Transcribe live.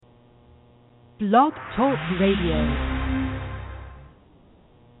Blog Talk Radio.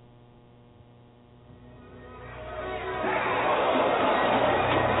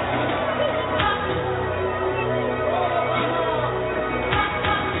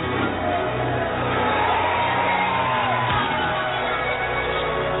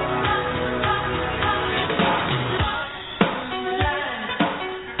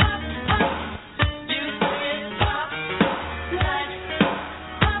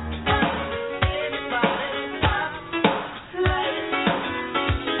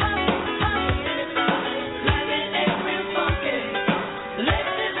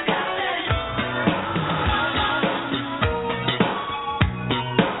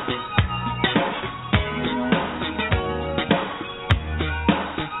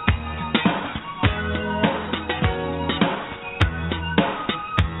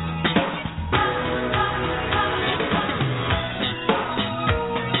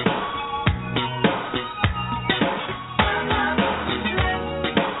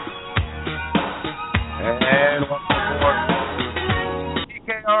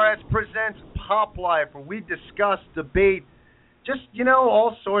 Where we discuss, debate, just,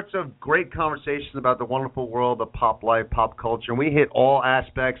 all sorts of great conversations about the wonderful world of pop life, pop culture. And we hit all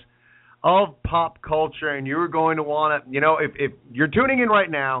aspects of pop culture. And you're going to want to, if you're tuning in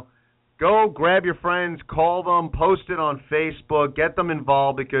right now, go grab your friends, call them, post it on Facebook, get them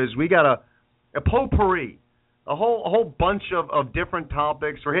involved, because we got a potpourri, a whole bunch of different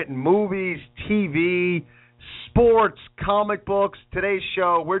topics. We're hitting movies, TV, sports, comic books. Today's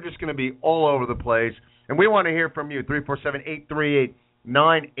show, we're just going to be all over the place. And we want to hear from you.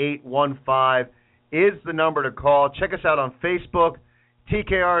 347-838-9815 is the number to call. Check us out on Facebook.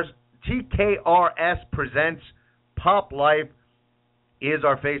 TKRS Presents Pop Life is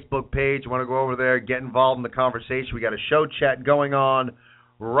our Facebook page. You want to go over there, get involved in the conversation. We got a show chat going on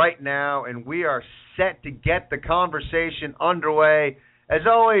right now, and we are set to get the conversation underway. As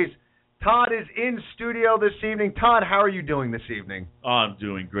always, Todd is in studio this evening. Todd, how are you doing this evening? Oh, I'm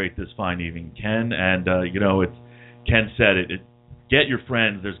doing great this fine evening, Ken. And, it's Ken said it. Get your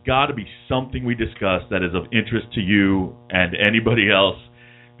friends. There's got to be something we discuss that is of interest to you and anybody else,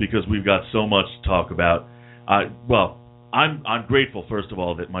 because we've got so much to talk about. I'm grateful, first of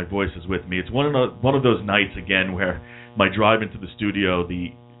all, that my voice is with me. It's one of those nights, again, where my drive into the studio,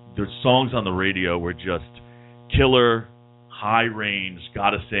 the songs on the radio were just killer, high range,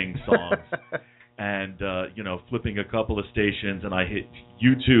 gotta sing songs, and flipping a couple of stations, and I hit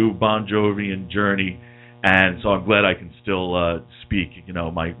U2, Bon Jovi, and Journey, and so I'm glad I can still speak.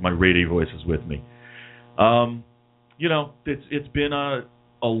 My radio voice is with me. It's been a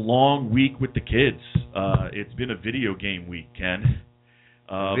long week with the kids. It's been a video game week, Ken.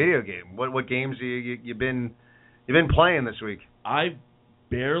 Video game. What games you've been playing this week? I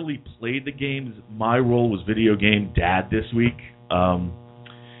barely played the games. My role was video game dad this week.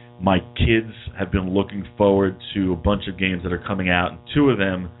 My kids have been looking forward to a bunch of games that are coming out, and two of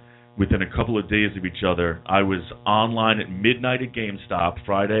them within a couple of days of each other. I was online at midnight at GameStop,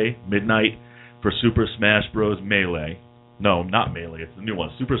 Friday, midnight, for Super Smash Bros. Melee. No, not Melee, it's the new one,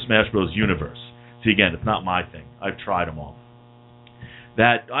 Super Smash Bros. Universe. See, again, it's not my thing. I've tried them all.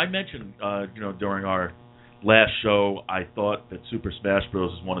 That I mentioned, during our last show, I thought that Super Smash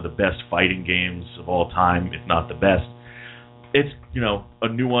Bros. Is one of the best fighting games of all time, if not the best. It's, a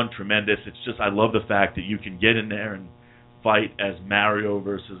new one, tremendous. It's just, I love the fact that you can get in there and fight as Mario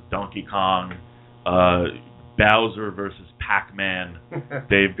versus Donkey Kong, Bowser versus Pac-Man.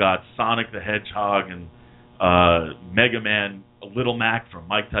 They've got Sonic the Hedgehog and Mega Man, Little Mac from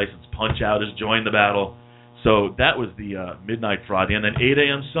Mike Tyson's Punch-Out! Has joined the battle. So that was the midnight Friday. And then 8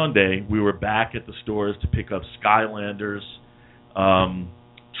 a.m. Sunday, we were back at the stores to pick up Skylanders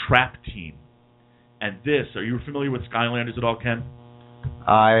Trap Team. And this, are you familiar with Skylanders at all, Ken?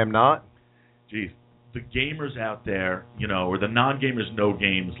 I am not. Geez, the gamers out there, or the non-gamers know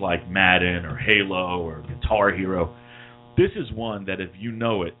games like Madden or Halo or Guitar Hero. This is one that if you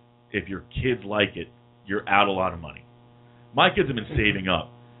know it, if your kids like it, you're out a lot of money. My kids have been saving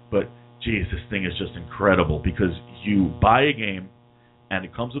up, but geez, this thing is just incredible, because you buy a game and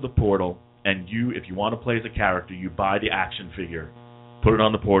it comes with a portal, and if you want to play as a character, you buy the action figure, put it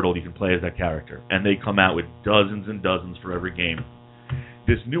on the portal, you can play as that character, and they come out with dozens and dozens for every game.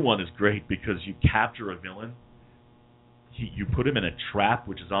 This new one is great because you capture a villain, you put him in a trap,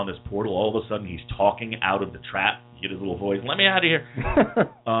 which is on this portal, all of a sudden he's talking out of the trap, you get his little voice, let me out of here.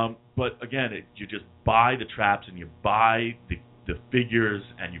 But again, you just buy the traps, and you buy the figures,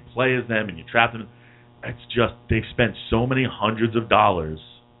 and you play as them, and you trap them. It's just, they've spent so many hundreds of dollars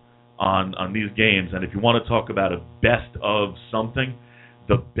on these games, and if you want to talk about a best of something,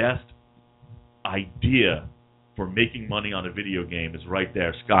 the best idea for making money on a video game is right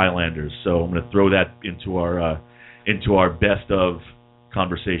there, Skylanders. So I'm going to throw that into our best of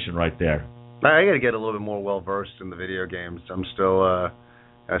conversation right there. I got to get a little bit more well versed in the video games.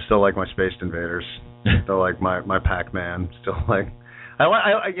 I still like my Space Invaders. Still like my Pac-Man. Still like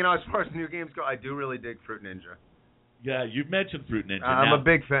I as far as new games go, I do really dig Fruit Ninja. Yeah, you've mentioned Fruit Ninja. I'm a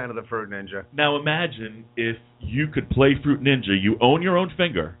big fan of the Fruit Ninja. Now imagine if you could play Fruit Ninja. You own your own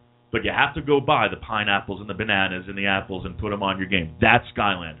finger, but you have to go buy the pineapples and the bananas and the apples and put them on your game. That's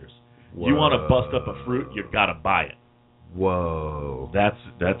Skylanders. Whoa. You want to bust up a fruit, you've got to buy it. Whoa. That's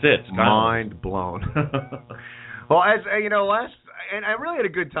it. Mind blown. Well, as and I really had a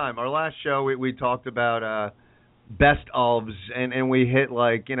good time. Our last show, we talked about best ofs, and we hit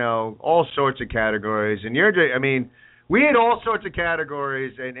all sorts of categories. And we hit all sorts of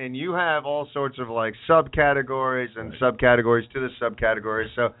categories, and you have all sorts of subcategories and subcategories to the subcategories.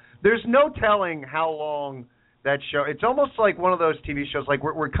 So there's no telling how long that show. It's almost like one of those TV shows.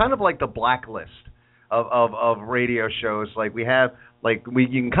 We're kind of like the Blacklist of radio shows. We have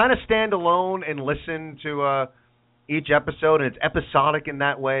you can kind of stand alone and listen to each episode, and it's episodic in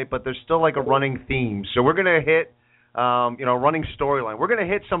that way, but there's still a running theme. So we're gonna hit running storyline. We're gonna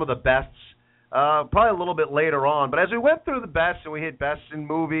hit some of the bests probably a little bit later on. But as we went through the best, and we hit bests in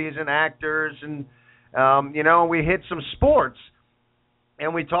movies and actors, and we hit some sports,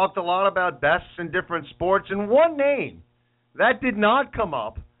 and we talked a lot about bests in different sports. And one name that did not come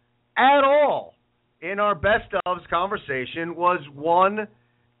up at all in our best ofs conversation was one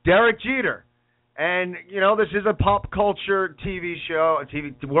Derek Jeter. And, this is a pop culture TV show.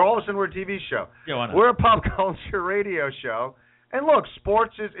 We're all of a sudden we're a TV show. Yeah, why not? We're a pop culture radio show. And look,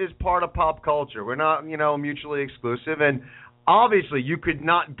 sports is part of pop culture. We're not, mutually exclusive. And obviously you could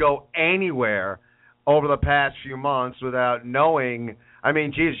not go anywhere over the past few months without knowing.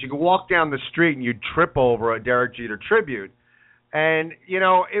 Jesus, you could walk down the street and you'd trip over a Derek Jeter tribute. And,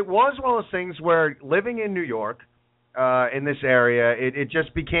 it was one of those things where living in New York, in this area, it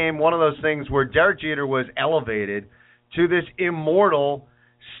just became one of those things where Derek Jeter was elevated to this immortal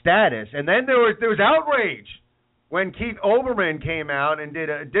status. And then there was outrage when Keith Olbermann came out and did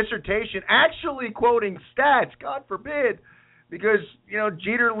a dissertation actually quoting stats, God forbid, because,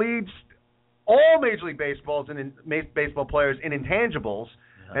 Jeter leads all Major League Baseball players in intangibles,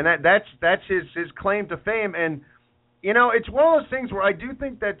 and that's his claim to fame. And, it's one of those things where I do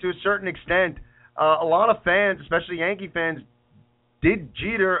think that to a certain extent, a lot of fans, especially Yankee fans, did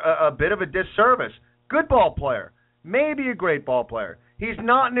Jeter a bit of a disservice. Good ball player, maybe a great ball player. He's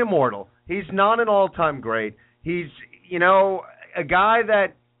not an immortal. He's not an all-time great. He's, a guy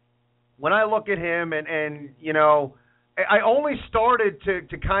that when I look at him and I only started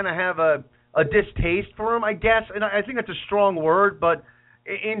to kind of have a distaste for him, I guess, and I think that's a strong word, but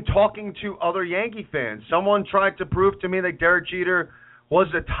in talking to other Yankee fans, someone tried to prove to me that Derek Jeter was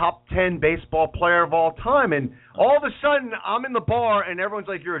a top 10 baseball player of all time. And all of a sudden, I'm in the bar, and everyone's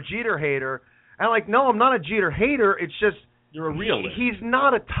like, you're a Jeter hater. And I'm like, no, I'm not a Jeter hater. It's just you're a realist. He's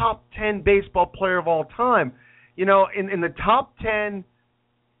not a top 10 baseball player of all time. In the top 10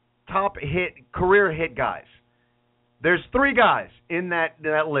 career hit guys, there's 3 guys in that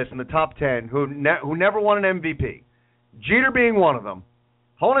list in the top 10 who never won an MVP. Jeter being one of them.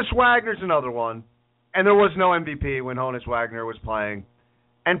 Honus Wagner's another one. And there was no MVP when Honus Wagner was playing.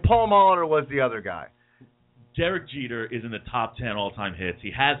 And Paul Molitor was the other guy. Derek Jeter is in the top 10 all-time hits.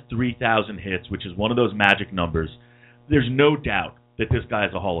 He has 3,000 hits, which is one of those magic numbers. There's no doubt that this guy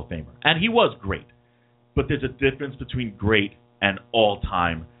is a Hall of Famer. And he was great. But there's a difference between great and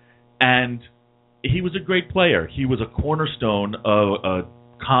all-time. And he was a great player. He was a cornerstone of a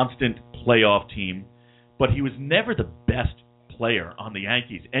constant playoff team. But he was never the best player on the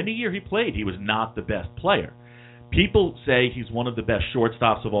Yankees. Any year he played, he was not the best player. People say he's one of the best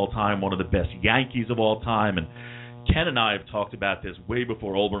shortstops of all time, one of the best Yankees of all time, and Ken and I have talked about this way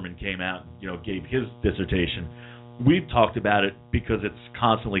before Olbermann came out and gave his dissertation. We've talked about it because it's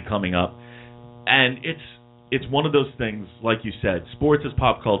constantly coming up, and it's one of those things, like you said, sports is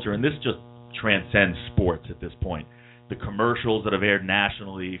pop culture, and this just transcends sports at this point. The commercials that have aired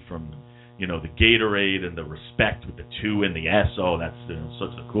nationally from the Gatorade and the respect with the 2 and the S. Oh, that's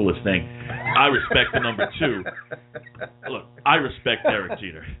such the coolest thing. I respect the number 2. Look, I respect Derek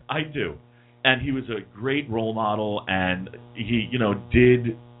Jeter. I do. And he was a great role model, and he,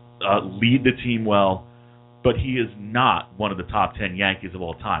 did lead the team well, but he is not one of the top 10 Yankees of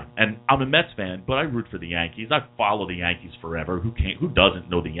all time. And I'm a Mets fan, but I root for the Yankees. I follow the Yankees forever. Who doesn't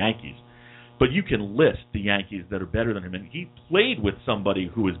know the Yankees? But you can list the Yankees that are better than him, and he played with somebody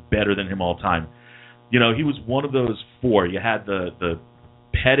who is better than him all time. He was one of those 4. You had the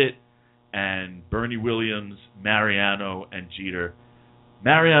Pettit, and Bernie Williams, Mariano, and Jeter.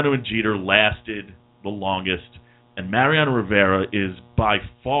 Mariano and Jeter lasted the longest, and Mariano Rivera is by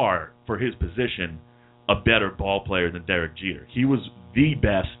far, for his position, a better ball player than Derek Jeter. He was the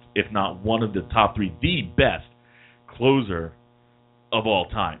best, if not one of the top three, the best closer of all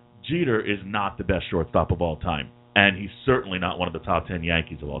time. Jeter is not the best shortstop of all time, and he's certainly not one of the top 10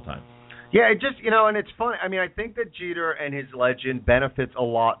 Yankees of all time. Yeah, it just, and it's funny. I mean, I think that Jeter and his legend benefits a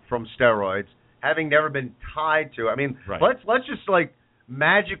lot from steroids, having never been tied to. I mean, right. let's just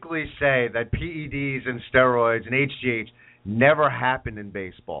magically say that PEDs and steroids and HGH never happened in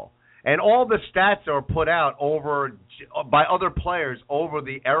baseball. And all the stats that were put out by other players over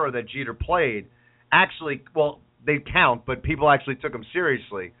the era that Jeter played actually, well, they count, but people actually took him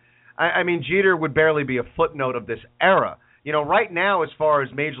seriously. I mean, Jeter would barely be a footnote of this era. Right now, as far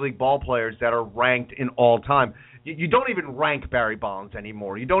as Major League ball players that are ranked in all time, you don't even rank Barry Bonds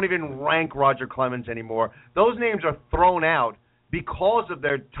anymore. You don't even rank Roger Clemens anymore. Those names are thrown out because of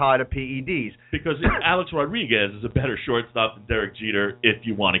their tie to PEDs. Because Alex Rodriguez is a better shortstop than Derek Jeter if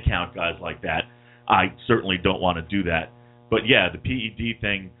you want to count guys like that. I certainly don't want to do that. But, yeah, the PED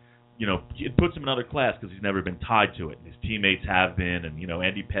thing, it puts him in another class because he's never been tied to it. His teammates have been, and,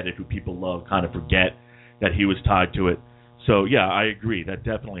 Andy Pettitte, who people love, kind of forget that he was tied to it. So, yeah, I agree. That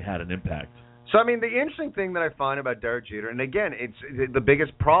definitely had an impact. So, I mean, the interesting thing that I find about Derek Jeter, and again, it's the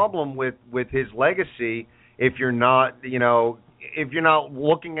biggest problem with his legacy, if you're not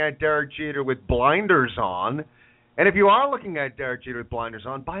looking at Derek Jeter with blinders on, and if you are looking at Derek Jeter with blinders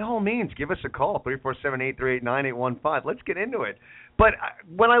on, by all means, give us a call, 347-838-9815. Let's get into it. But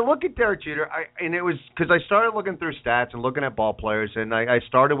when I look at Derek Jeter, and it was because I started looking through stats and looking at ball players, and I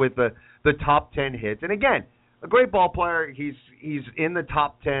started with the top 10 hits. And again, a great ball player. He's in the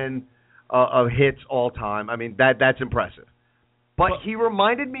top 10 of hits all time. I mean, that's impressive. But he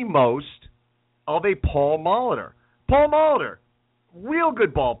reminded me most of a Paul Molitor. Paul Molitor, real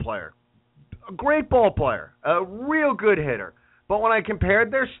good ball player, a great ball player, a real good hitter. But when I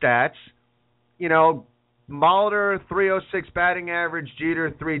compared their stats, Molitor 306 batting average,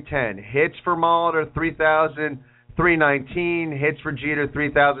 Jeter 310. Hits for Molitor 3,319. Hits for Jeter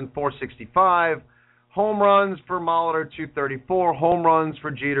 3,465. Home runs for Molitor 234. Home runs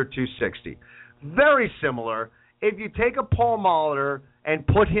for Jeter 260. Very similar. If you take a Paul Molitor and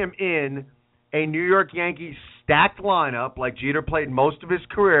put him in a New York Yankees stacked lineup like Jeter played most of his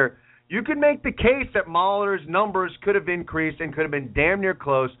career, you could make the case that Molitor's numbers could have increased and could have been damn near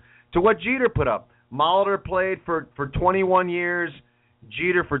close to what Jeter put up. Molitor played for 21 years,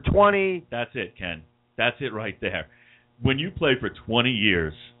 Jeter for 20. That's it, Ken. That's it right there. When you play for 20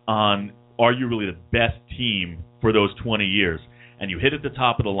 years on arguably the best team for those 20 years, and you hit at the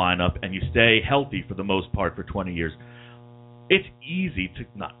top of the lineup and you stay healthy for the most part for 20 years, it's easy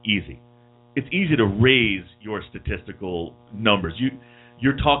to raise your statistical numbers.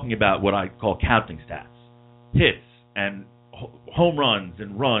 You're talking about what I call counting stats, hits and home runs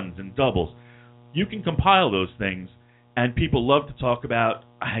and doubles. You can compile those things, and people love to talk about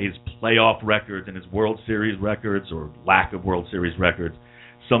his playoff records and his World Series records or lack of World Series records.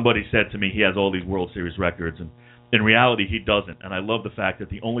 Somebody said to me he has all these World Series records, and in reality he doesn't. And I love the fact that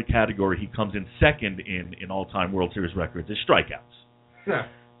the only category he comes in second in all-time World Series records is strikeouts. Yeah.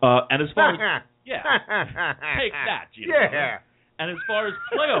 And as far as take that, Gino. Yeah. And as far as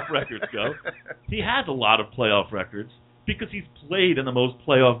playoff records go, he has a lot of playoff records because he's played in the most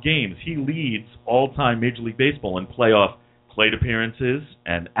playoff games. He leads all-time Major League Baseball in playoff plate appearances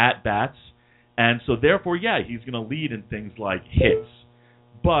and at-bats. And so therefore, yeah, he's going to lead in things like hits.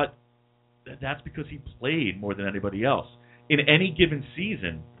 But that's because he played more than anybody else. In any given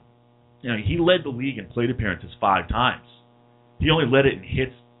season, he led the league in plate appearances 5 times. He only led it in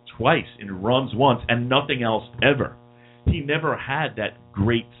hits twice, in runs once, and nothing else ever. He never had that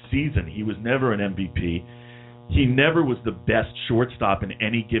great season. He was never an MVP. He never was the best shortstop in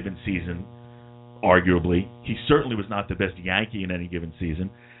any given season, arguably. He certainly was not the best Yankee in any given season.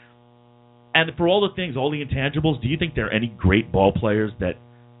 And for all the things, all the intangibles, do you think there are any great ball players that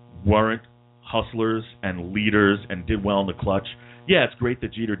weren't hustlers and leaders and did well in the clutch? Yeah, it's great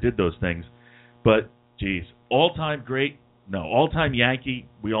that Jeter did those things. But, geez, all-time great? No. All-time Yankee,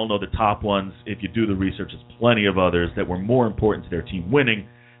 we all know the top ones. If you do the research, there's plenty of others that were more important to their team winning,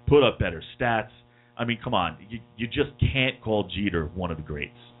 put up better stats. I mean, come on. You just can't call Jeter one of the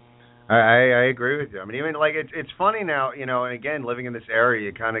greats. I agree with you. I mean, even it's funny now, and again, living in this area,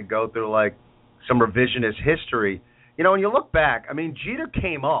 you kind of go through some revisionist history. When you look back, I mean, Jeter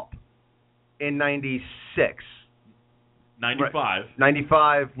came up in 96. 95. Right.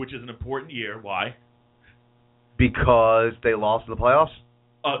 95. Which is an important year. Why? Because they lost in the playoffs?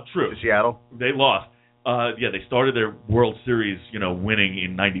 True. To Seattle. They lost. They started their World Series, winning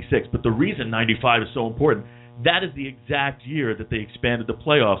in '96. But the reason '95 is so important, that is the exact year that they expanded the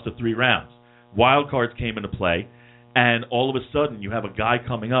playoffs to 3 rounds. Wild cards came into play, and all of a sudden you have a guy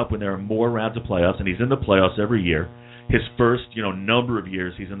coming up when there are more rounds of playoffs, and he's in the playoffs every year. His first, number of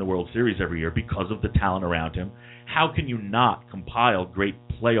years he's in the World Series every year because of the talent around him. How can you not compile great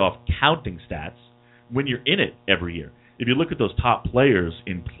playoff counting stats when you're in it every year? If you look at those top players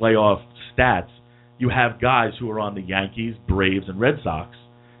in playoff stats, you have guys who are on the Yankees, Braves, and Red Sox.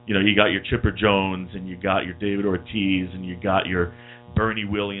 You got your Chipper Jones, and you got your David Ortiz, and you got your Bernie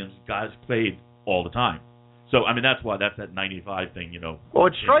Williams. Guys played all the time. So, that's why that's that 95 thing, Well,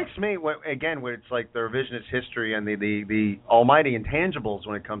 it strikes me, when it's like the revisionist history and the almighty intangibles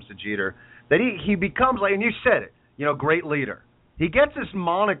when it comes to Jeter, that he becomes, like, and you said it, great leader. He gets this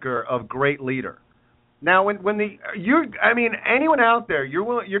moniker of great leader. Now, anyone out there,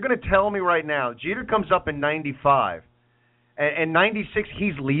 you're going to tell me right now, Jeter comes up in 95, and 96,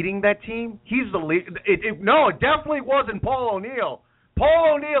 he's leading that team? He's the lead. No, it definitely wasn't Paul O'Neill.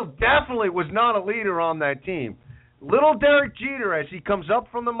 Paul O'Neill definitely was not a leader on that team. Little Derek Jeter, as he comes up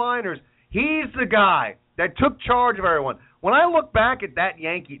from the minors, he's the guy that took charge of everyone. When I look back at that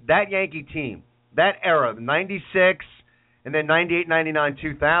Yankee team, that era, the 96, and then 98, 99,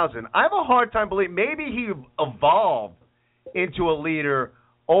 2000, I have a hard time believing maybe he evolved into a leader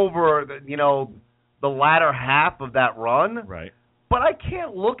over the latter half of that run. Right. But I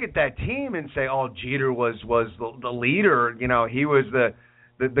can't look at that team and say, "Oh, Jeter was the leader." He was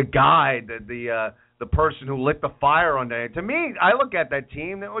the guy, the person who lit the fire on that. To me, I look at that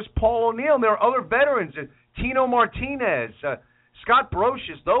team. It was Paul O'Neill. And there were other veterans, Tino Martinez, Scott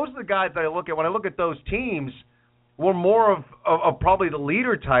Brocious. Those are the guys that I look at when I look at those teams. Were more of probably the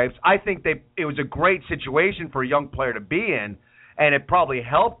leader types. I think it was a great situation for a young player to be in, and it probably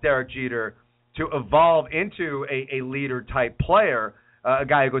helped Derek Jeter to evolve into a leader-type player, a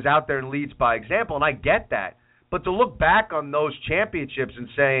guy who goes out there and leads by example, and I get that. But to look back on those championships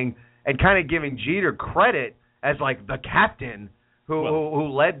and kind of giving Jeter credit as like the captain who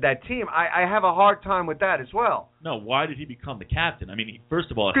led that team, I have a hard time with that as well. No, why did he become the captain? First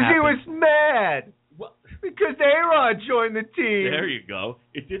of all, because he was mad. Well, because A-Rod joined the team. There you go.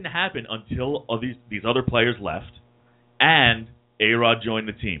 It didn't happen until these other players left, and A-Rod joined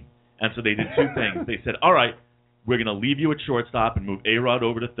the team. And so they did 2 things. They said, all right, we're going to leave you at shortstop and move A-Rod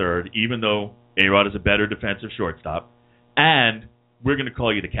over to third, even though A-Rod is a better defensive shortstop, and we're going to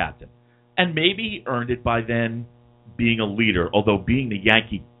call you the captain. And maybe he earned it by then being a leader, although being the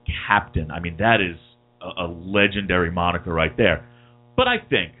Yankee captain, that is a legendary moniker right there. But I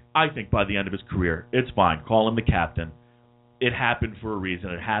think by the end of his career, it's fine. Call him the captain. It happened for a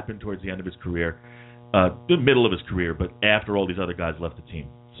reason. It happened towards the end of his career, the middle of his career, but after all these other guys left the team.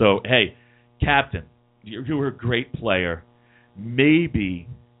 So, hey, captain, you were a great player, maybe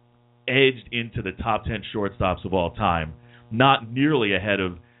edged into the top 10 shortstops of all time, not nearly ahead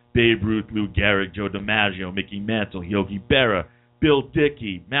of Babe Ruth, Lou Gehrig, Joe DiMaggio, Mickey Mantle, Yogi Berra, Bill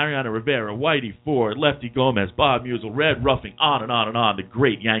Dickey, Mariano Rivera, Whitey Ford, Lefty Gomez, Bob Musial, Red Ruffing, on and on and on, the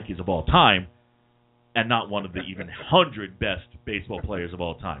great Yankees of all time, and not one of the even 100 best baseball players of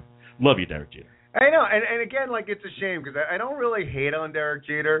all time. Love you, Derek Jeter. I know, and again, like, it's a shame because I don't really hate on Derek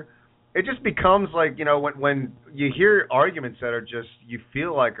Jeter. It just becomes like, when you hear arguments that are just, you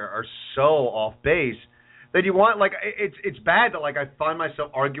feel like are so off base that you want, like, it's bad that, like, I find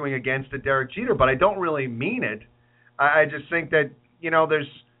myself arguing against the Derek Jeter, but I don't really mean it. I just think that,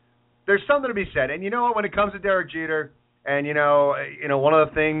 there's something to be said. And what, when it comes to Derek Jeter, and, one of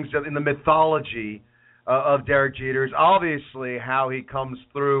the things in the mythology of Derek Jeter is obviously how he comes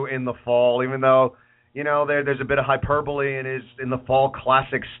through in the fall, even though, there's a bit of hyperbole in the fall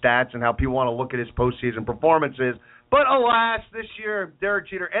classic stats and how people want to look at his postseason performances. But alas, this year, Derek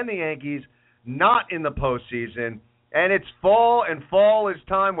Jeter and the Yankees not in the postseason. And it's fall, and fall is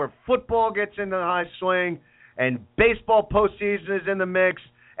time where football gets into the high swing and baseball postseason is in the mix.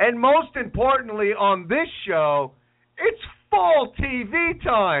 And most importantly on this show, it's fall TV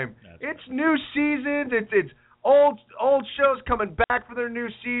time. It's new seasons. It's old shows coming back for their new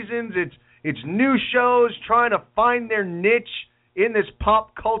seasons. It's new shows trying to find their niche in this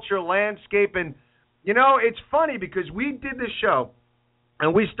pop culture landscape. And, it's funny because we did this show,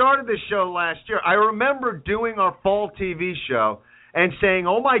 and we started this show last year. I remember doing our fall TV show and saying,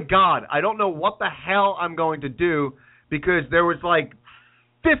 oh, my God, I don't know what the hell I'm going to do because there was like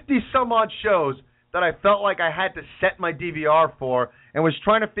 50-some-odd shows that I felt like I had to set my DVR for and was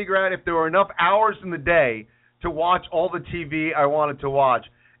trying to figure out if there were enough hours in the day to watch all the TV I wanted to watch.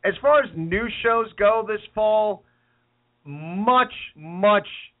 As far as new shows go this fall, much, much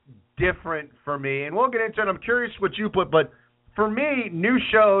different for me. And we'll get into it. I'm curious what you put, but for me, new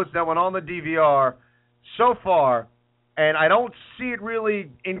shows that went on the DVR so far, and I don't see it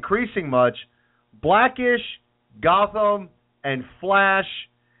really increasing much, Blackish, Gotham, and Flash,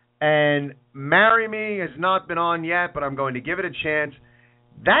 and Marry Me has not been on yet, but I'm going to give it a chance.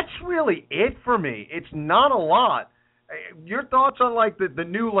 That's really it for me. It's not a lot. Your thoughts on like the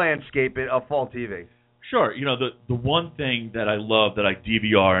new landscape of fall TV? Sure. You know, the one thing that I love that I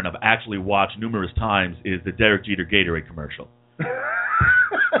DVR and I've actually watched numerous times is the Derek Jeter Gatorade commercial.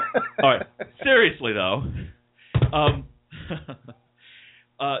 All right. Seriously, though,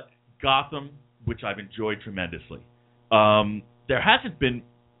 Gotham, which I've enjoyed tremendously. There hasn't been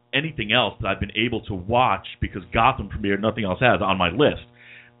anything else that I've been able to watch because Gotham premiered, nothing else has on my list.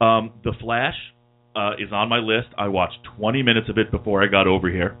 The Flash is on my list. I watched 20 minutes of it before I got over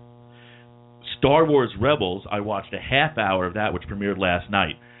here. Star Wars Rebels, I watched a half hour of that, which premiered last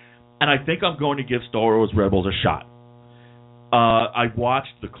night. And I think I'm going to give Star Wars Rebels a shot. I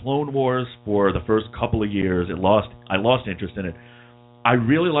watched the Clone Wars for the first couple of years. I lost interest in it. I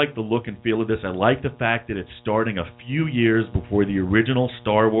really like the look and feel of this. I like the fact that it's starting a few years before the original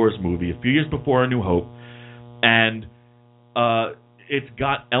Star Wars movie, a few years before A New Hope. And it's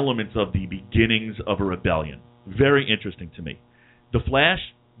got elements of the beginnings of a rebellion. Very interesting to me. The Flash,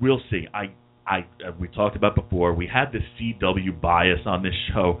 we'll see. We talked about before, we had this CW bias on this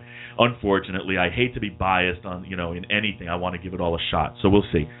show. Unfortunately, I hate to be biased on, in anything. I want to give it all a shot. So we'll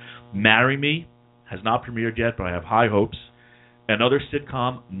see. Marry Me has not premiered yet, but I have high hopes. Another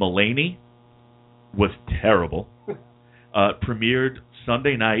sitcom, Mulaney, was terrible. Premiered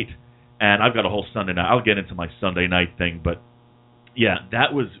Sunday night, and I've got a whole Sunday night. I'll get into my Sunday night thing, but yeah,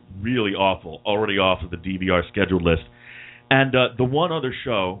 that was really awful. Already off of the DVR scheduled list. And the one other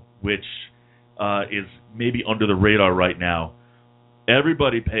show, which is maybe under the radar right now,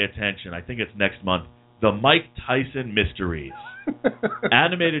 everybody pay attention. I think it's next month. The Mike Tyson Mysteries.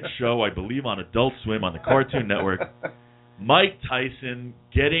 Animated show, I believe, on Adult Swim on the Cartoon Network. Mike Tyson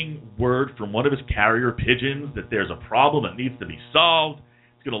getting word from one of his carrier pigeons that there's a problem that needs to be solved.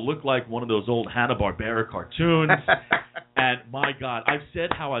 It's going to look like one of those old Hanna-Barbera cartoons. And my God, I've said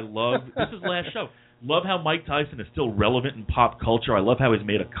how I love, this is last show, love how Mike Tyson is still relevant in pop culture. I love how he's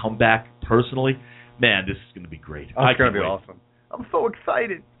made a comeback personally. Man, this is going to be great. It's going to be awesome. I'm so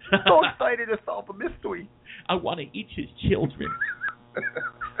excited. I'm so excited to solve the mystery. I want to eat his children.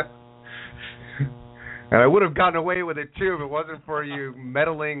 And I would have gotten away with it, too, if it wasn't for you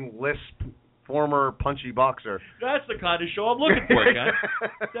meddling, lisp, former punchy boxer. That's the kind of show I'm looking for, guys.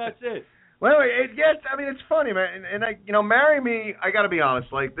 That's it. Well, it's funny, man. And Marry Me, I got to be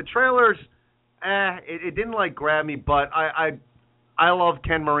honest, like, the trailers, it didn't, like, grab me, but I love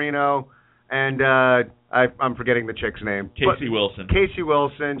Ken Marino, and I'm forgetting the chick's name. Casey Wilson. Casey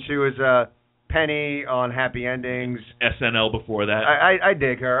Wilson. She was Penny on Happy Endings. SNL before that. I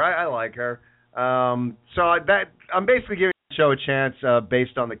dig her. I like her. So I'm basically giving the show a chance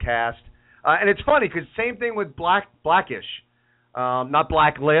based on the cast. And it's funny because same thing with Blackish. Not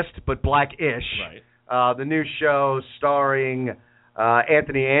Blacklist, but Blackish. Right. The new show starring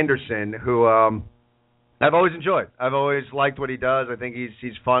Anthony Anderson, who I've always enjoyed. I've always liked what he does. I think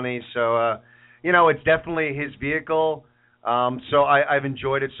he's funny. So, it's definitely his vehicle. So I've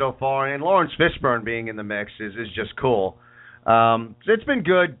enjoyed it so far. And Lawrence Fishburne being in the mix is just cool. So it's been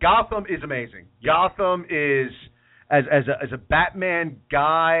good. Gotham is amazing. Gotham is, as a Batman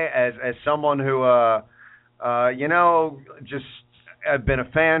guy, as someone who, just I've been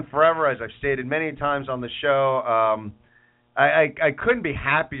a fan forever, as I've stated many times on the show. I couldn't be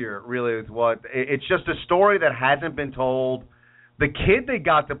happier, really, with what it's just a story that hasn't been told. The kid they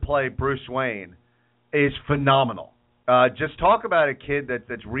got to play Bruce Wayne is phenomenal. Just talk about a kid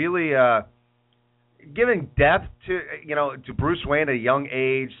that's really giving depth to Bruce Wayne at a young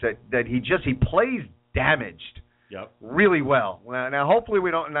age. That he plays damaged. Yep. Really well. Now, hopefully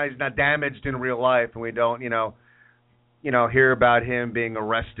he's not damaged in real life, and we don't hear about him being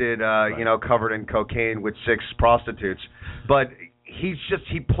arrested, right. Covered in cocaine with 6 prostitutes. But he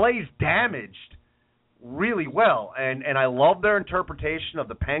plays damaged really well, and I love their interpretation of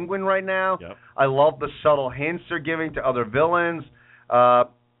the Penguin right now. Yep. I love the subtle hints they're giving to other villains.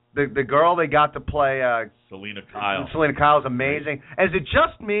 The girl they got to play, Selena Kyle. Selena Kyle is amazing. Right. Is it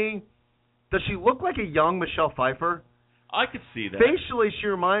just me? Does she look like a young Michelle Pfeiffer? I could see that. Facially, she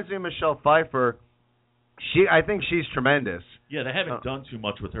reminds me of Michelle Pfeiffer. I think she's tremendous. Yeah, they haven't done too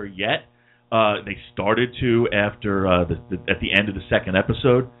much with her yet. They started to after at the end of the second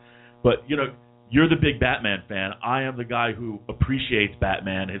episode. But, you're the big Batman fan. I am the guy who appreciates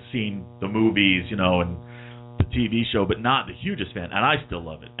Batman, has seen the movies, and TV show, but not the hugest fan, and I still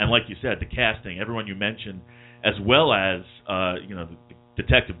love it. And like you said, the casting, everyone you mentioned, as well as the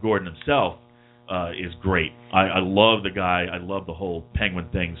Detective Gordon himself, is great. I love the guy. I love the whole Penguin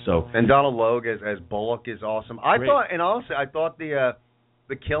thing. So and Donald Logue as Bullock is awesome. I thought the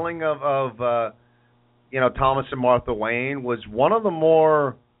killing of Thomas and Martha Wayne was one of the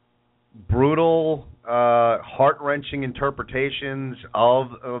more brutal, heart-wrenching interpretations of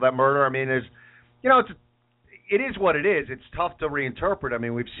that murder. I mean, it is what it is. It's tough to reinterpret. I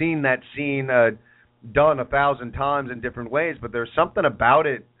mean, we've seen that scene done 1,000 times in different ways, but there's something about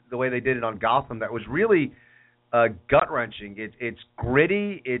it, the way they did it on Gotham, that was really gut-wrenching. It's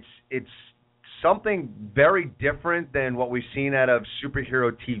gritty. It's something very different than what we've seen out of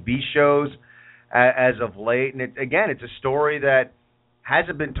superhero TV shows as of late. And it's a story that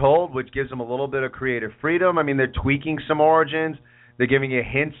hasn't been told, which gives them a little bit of creative freedom. I mean, they're tweaking some origins. They're giving you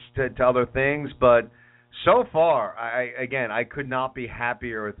hints to other things. But so far, I could not be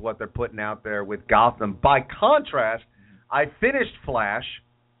happier with what they're putting out there with Gotham. By contrast, I finished Flash,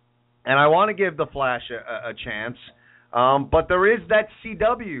 and I want to give the Flash a chance. But there is that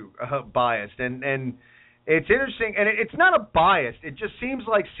CW bias. And it's interesting. And it's not a bias. It just seems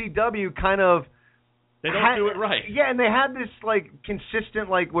like CW kind of... They don't do it right. Yeah, and they had this, consistent,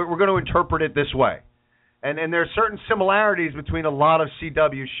 we're going to interpret it this way. And there are certain similarities between a lot of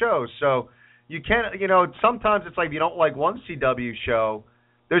CW shows. So you can't, sometimes it's like if you don't like one CW show,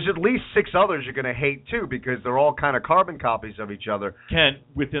 there's at least 6 others you're going to hate, too, because they're all kind of carbon copies of each other. Ken,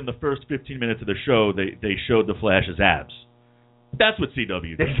 within the first 15 minutes of the show, they showed the Flash's abs. That's what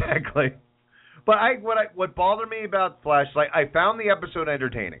CW does. Exactly. But what bothered me about Flash, I found the episode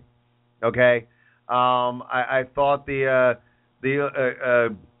entertaining, okay? I thought the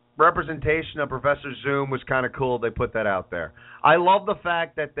representation of Professor Zoom was kind of cool. They put that out there. I love the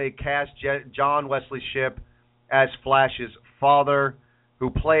fact that they cast John Wesley Shipp as Flash's father, who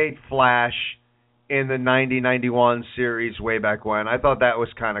played Flash in the 90-91 series way back when. I thought that was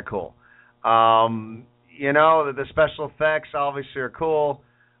kind of cool. The special effects obviously are cool.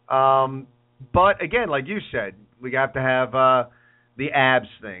 But again, like you said, we have to have the abs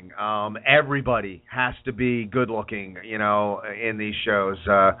thing. Everybody has to be good looking, in these shows.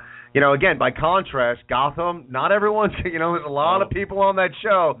 Again, by contrast, Gotham, not everyone's, there's a lot of people on that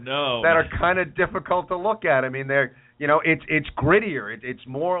show that are kind of difficult to look at. I mean, they're, it's grittier. It's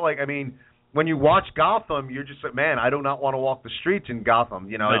more like, when you watch Gotham, you're just like, man, I do not want to walk the streets in Gotham.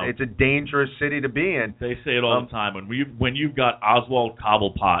 It's a dangerous city to be in. They say it all the time. When you've got Oswald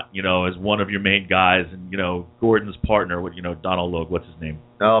Cobblepot, as one of your main guys, and Gordon's partner, Donald Logue, what's his name?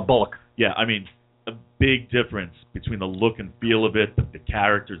 Bullock. Yeah, a big difference between the look and feel of it, the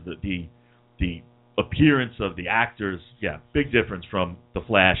characters, the appearance of the actors. Yeah, big difference from the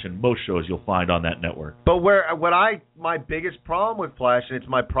Flash and most shows you'll find on that network. But my biggest problem with Flash, and it's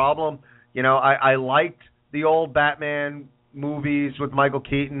my problem. I liked the old Batman movies with Michael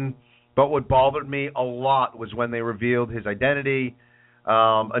Keaton, but what bothered me a lot was when they revealed his identity.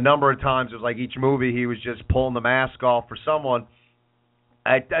 A number of times, it was like each movie he was just pulling the mask off for someone.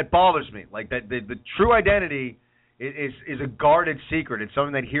 That bothers me. Like that, the true identity is a guarded secret. It's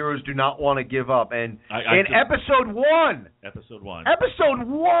something that heroes do not want to give up. And episode one,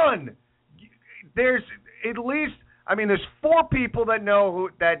 there's at least... there's 4 people that know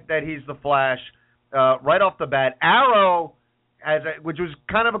that he's the Flash right off the bat. Arrow, which was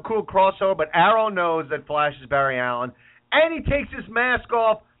kind of a cool crossover, but Arrow knows that Flash is Barry Allen, and he takes his mask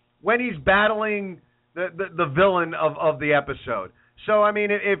off when he's battling the villain of the episode. So,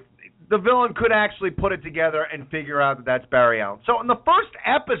 if the villain could actually put it together and figure out that that's Barry Allen. So, in the first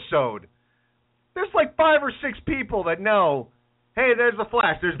episode, there's 5 or 6 people that know, hey, there's the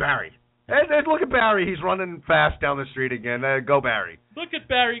Flash, there's Barry. And look at Barry. He's running fast down the street again. Go, Barry. Look at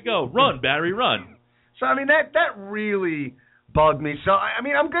Barry go. Run, Barry, run. So, that really bugged me. So,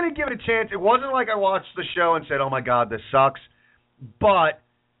 I'm going to give it a chance. It wasn't like I watched the show and said, oh, my God, this sucks. But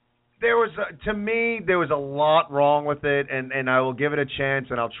there was a lot wrong with it, and I will give it a chance,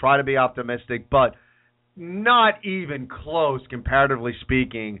 and I'll try to be optimistic, but not even close, comparatively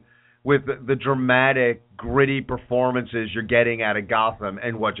speaking, with the dramatic, gritty performances you're getting out of Gotham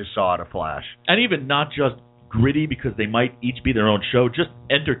and what you saw out of Flash. And even not just gritty because they might each be their own show, just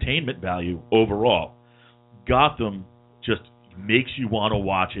entertainment value overall. Gotham just makes you want to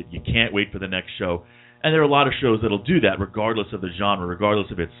watch it. You can't wait for the next show. And there are a lot of shows that'll do that regardless of the genre, regardless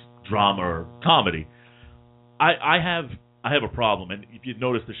if it's drama or comedy. I have a problem. And if you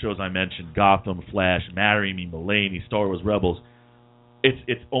notice the shows I mentioned, Gotham, Flash, Marry Me, Mulaney, Star Wars Rebels,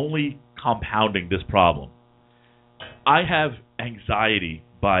 it's only compounding this problem. I have anxiety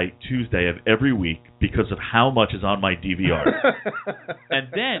by Tuesday of every week because of how much is on my DVR. And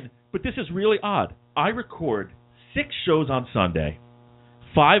then, but this is really odd. I record 6 shows on Sunday,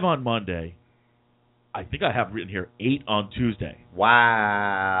 5 on Monday. I think I have written here 8 on Tuesday.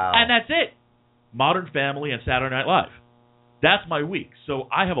 Wow. And that's it. Modern Family and Saturday Night Live. That's my week. So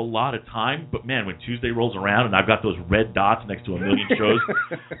I have a lot of time, but man, when Tuesday rolls around and I've got those red dots next to a million shows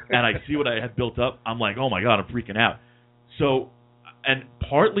and I see what I have built up, I'm like, oh my God, I'm freaking out. So, and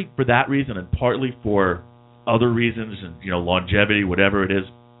partly for that reason and partly for other reasons and, longevity, whatever it is,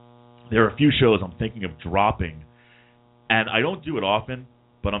 there are a few shows I'm thinking of dropping. And I don't do it often,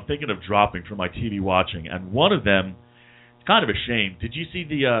 but I'm thinking of dropping from my TV watching. And one of them, it's kind of a shame. Did you see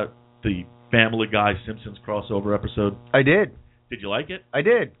the Family Guy Simpsons crossover episode? I did. Did you like it? I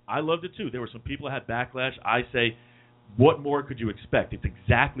did. I loved it too. There were some people that had backlash. I say, what more could you expect? It's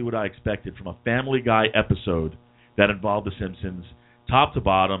exactly what I expected from a Family Guy episode that involved the Simpsons, top to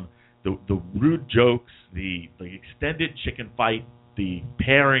bottom. The rude jokes, the extended chicken fight, the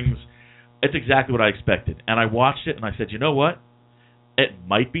pairings. It's exactly what I expected. And I watched it and I said, you know what? It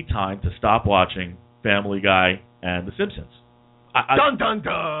might be time to stop watching Family Guy and The Simpsons. Dun, dun,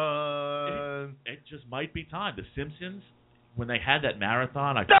 dun! It just might be time. The Simpsons, when they had that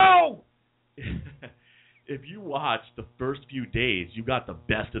marathon... No! If you watch the first few days, you got the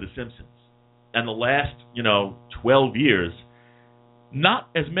best of The Simpsons. And the last, 12 years, not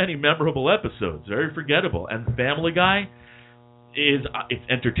as many memorable episodes. Very forgettable. And Family Guy, it's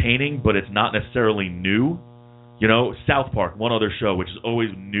entertaining, but it's not necessarily new. South Park, one other show, which is always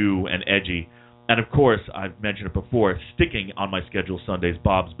new and edgy. And, of course, I've mentioned it before, sticking on my schedule Sundays,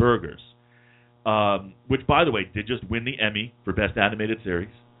 Bob's Burgers, which, by the way, did just win the Emmy for Best Animated Series.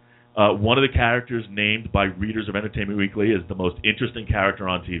 One of the characters named by readers of Entertainment Weekly is the most interesting character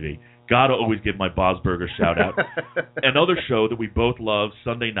on TV. Gotta always give my Bob's Burgers shout-out. Another show that we both love,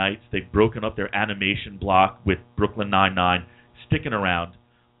 Sunday nights, they've broken up their animation block with Brooklyn Nine-Nine, sticking around.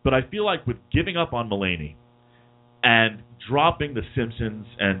 But I feel like with giving up on Mulaney and dropping The Simpsons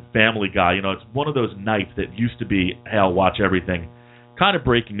and Family Guy, it's one of those nights that used to be, hey, I'll watch everything, kind of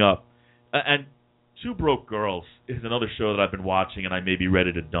breaking up. And Two Broke Girls is another show that I've been watching, and I may be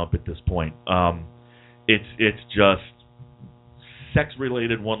ready to dump at this point. It's just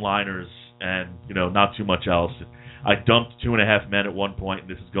sex-related one-liners and, not too much else. I dumped 2.5 Men at one point, and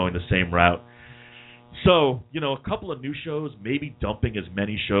this is going the same route. So, a couple of new shows, maybe dumping as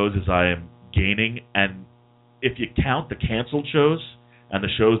many shows as I am gaining, and if you count the canceled shows and the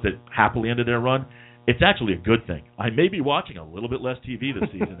shows that happily ended their run, it's actually a good thing. I may be watching a little bit less TV this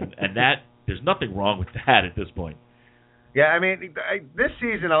season, and that there's nothing wrong with that at this point. Yeah, I mean, this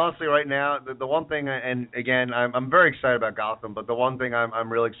season, honestly, right now, the one thing, and again, I'm very excited about Gotham, but the one thing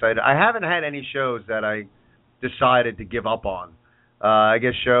I'm really excited, I haven't had any shows that I decided to give up on. I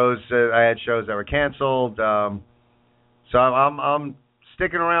guess I had shows that were canceled, so I'm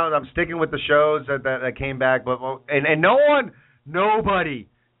sticking around. I'm sticking with the shows that came back, but and nobody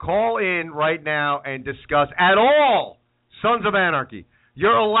call in right now and discuss at all Sons of Anarchy.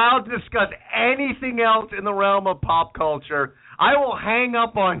 You're allowed to discuss anything else in the realm of pop culture. I will hang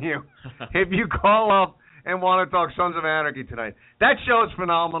up on you if you call up and want to talk Sons of Anarchy tonight. That show is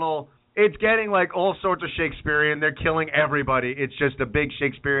phenomenal. It's getting like all sorts of Shakespearean. They're killing everybody. It's just a big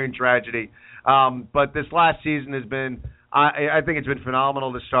Shakespearean tragedy. But this last season has been, I think it's been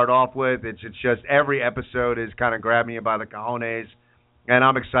phenomenal to start off with. It's just every episode is kind of grabbing you by the cojones, and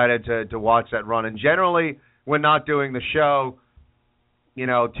I'm excited to watch that run. And generally, when not doing the show,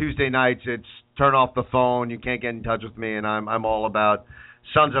 Tuesday nights, it's turn off the phone. You can't get in touch with me, and I'm all about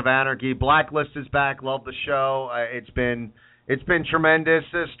Sons of Anarchy. Blacklist is back. Love the show. It's been tremendous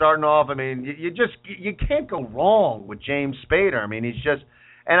starting off. I mean, you can't go wrong with James Spader. I mean, he's just,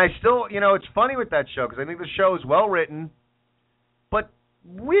 and I still, it's funny with that show because I think the show is well written, but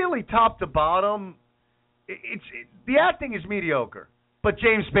really top to bottom, the acting is mediocre, but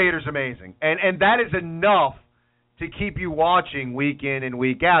James Spader's amazing, and that is enough to keep you watching week in and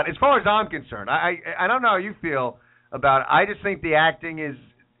week out. As far as I'm concerned, I don't know how you feel about it. I just think the acting is,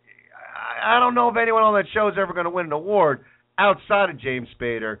 I don't know if anyone on that show is ever going to win an award outside of James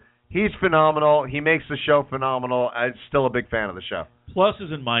Spader. He's phenomenal. He makes the show phenomenal. I'm still a big fan of the show.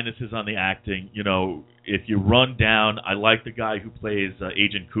 Pluses and minuses on the acting. If you run down, I like the guy who plays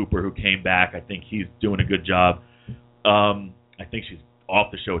Agent Cooper who came back. I think he's doing a good job. I think she's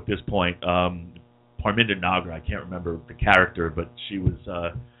off the show at this point. Parminder Nagra, I can't remember the character, but she was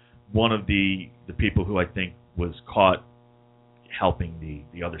one of the people who I think was caught helping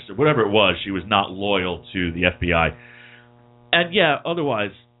the other. So whatever it was, she was not loyal to the FBI. And yeah,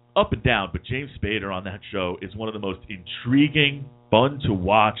 otherwise, up and down, but James Spader on that show is one of the most intriguing,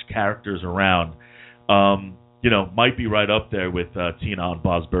 fun-to-watch characters around. Might be right up there with Tina on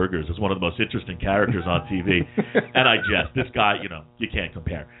Bob's Burgers as one of the most interesting characters on TV. And I jest. This guy, you can't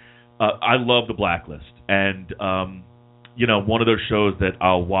compare. I love The Blacklist. And, one of those shows that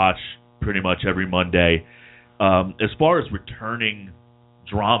I'll watch pretty much every Monday. As far as returning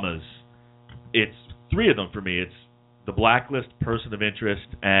dramas, it's three of them for me. It's The Blacklist, Person of Interest,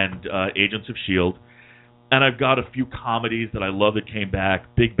 and Agents of S.H.I.E.L.D. And I've got a few comedies that I love that came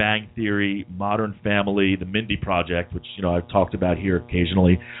back: Big Bang Theory, Modern Family, The Mindy Project, which I've talked about here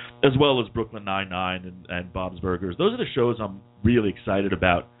occasionally, as well as Brooklyn Nine-Nine and Bob's Burgers. Those are the shows I'm really excited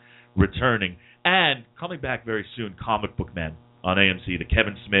about returning. And coming back very soon, Comic Book Men on AMC, the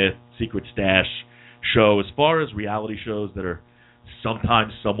Kevin Smith Secret Stash show. As far as reality shows that are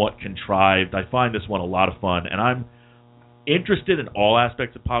sometimes somewhat contrived, I find this one a lot of fun, and I'm interested in all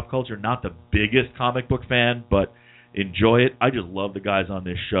aspects of pop culture. Not the biggest comic book fan, but enjoy it. I just love the guys on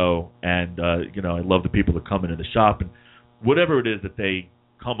this show, and I love the people that come into the shop, and whatever it is that they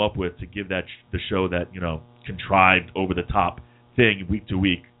come up with to give the show that contrived, over the top thing week to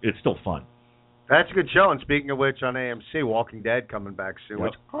week, it's still fun. That's a good show. And speaking of which, on AMC, Walking Dead coming back soon, Yep.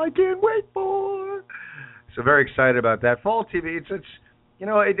 which I can't wait for. So very excited about that. Fall TV, it's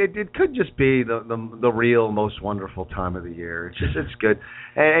it could just be the real most wonderful time of the year. It's good.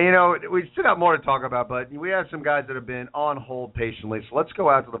 And we still got more to talk about, but we have some guys that have been on hold patiently. So let's go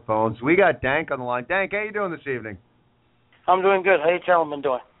out to the phones. We got Dank on the line. Dank, how you doing this evening? I'm doing good. How you gentlemen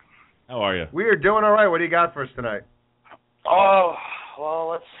doing? How are you? We are doing all right. What do you got for us tonight? Oh, well,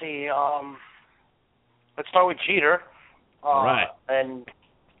 let's see. Let's start with Jeter. All right. And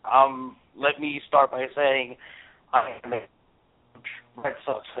let me start by saying I am a Red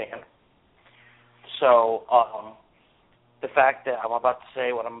Sox fan. So the fact that I'm about to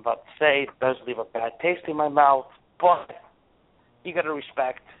say what I'm about to say does leave a bad taste in my mouth, but you got to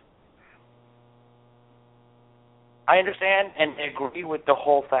respect. I understand and agree with the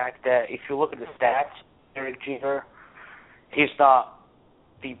whole fact that if you look at the stats, Derek Jeter, he's not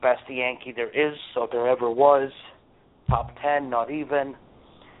the best Yankee there is or there ever was. Top 10, not even.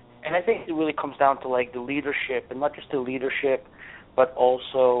 And I think it really comes down to like the leadership, and not just the leadership, but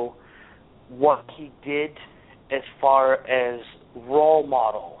also what he did as far as role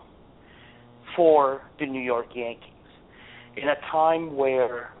model for the New York Yankees. In a time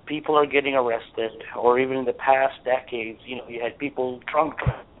where people are getting arrested, or even in the past decades, you had people drunk,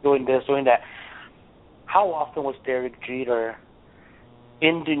 doing this, doing that. How often was Derek Jeter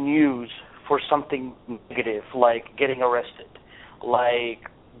in the news for something negative, like getting arrested, like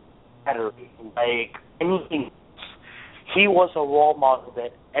battery, like anything else? He was a role model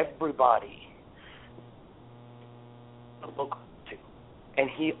that everybody looked to. And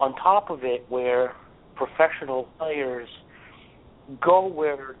he, on top of it, where professional players go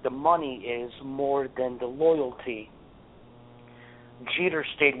where the money is more than the loyalty, Jeter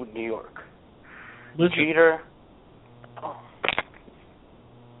stayed with New York. Listen, Jeter...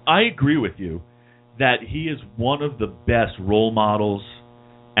 I agree with you that he is one of the best role models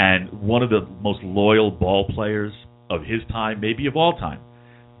and one of the most loyal ball players of his time, maybe of all time.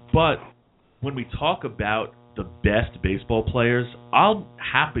 But when we talk about the best baseball players, I'm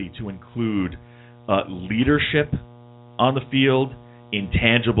happy to include leadership on the field,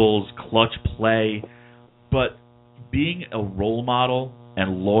 intangibles, clutch play, but being a role model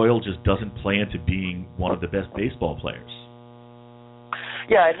and loyal just doesn't play into being one of the best baseball players.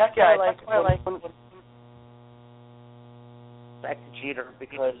 Yeah, and that's why I like when back to Jeter,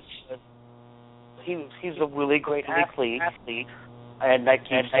 because he's a really great athlete, and I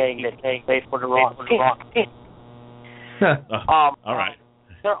keep saying that he played for the wrong team. All right.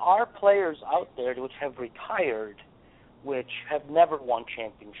 There are players out there which have retired, which have never won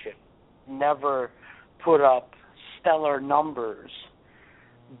championship, never put up stellar numbers,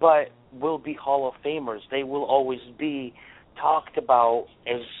 but will be Hall of Famers. They will always be talked about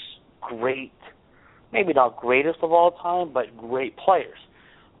as great, maybe not greatest of all time, but great players.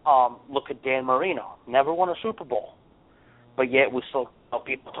 Look at Dan Marino, never won a Super Bowl, but yet we still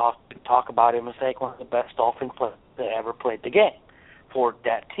people talk about him as like one of the best Dolphin players that ever played the game for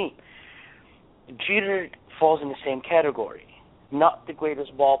that team. Jeter falls in the same category. Not the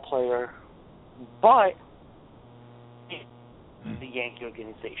greatest ball player, but the Yankee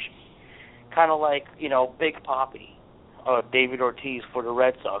organization. Kind of like, Big Papi, David Ortiz for the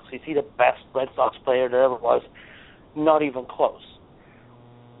Red Sox. Is he the best Red Sox player there ever was? Not even close.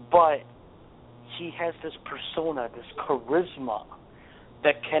 But he has this persona, this charisma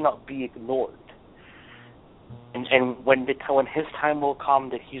that cannot be ignored. And and when his time will come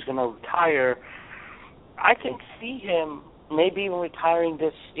that he's going to retire, I can see him maybe even retiring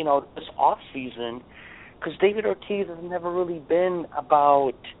this off season, because David Ortiz has never really been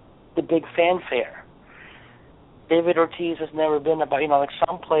about the big fanfare. David Ortiz has never been about, like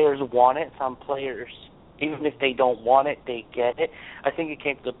some players want it, some players, even if they don't want it, they get it. I think it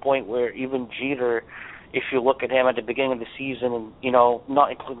came to the point where even Jeter, if you look at him at the beginning of the season and,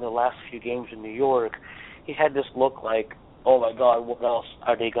 not including the last few games in New York, he had this look like, oh my God, what else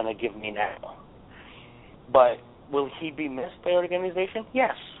are they going to give me now? But will he be missed by the organization?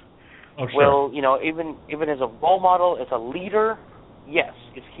 Yes. Oh, sure. Will, even as a role model, as a leader, yes.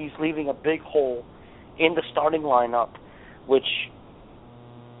 If he's leaving a big hole in the starting lineup, which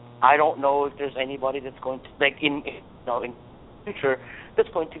I don't know if there's anybody that's going to, like in the future, that's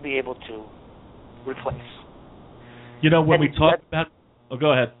going to be able to replace. When we talk about,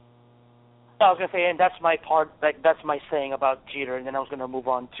 go ahead. I was going to say, and that's my part. That's my saying about Jeter, and then I was going to move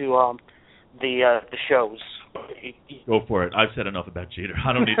on to the shows. Go for it. I've said enough about Jeter.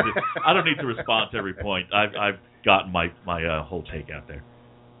 I don't need to respond to every point. I've gotten my whole take out there.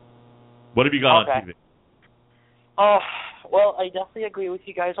 What have you got on TV? Well, I definitely agree with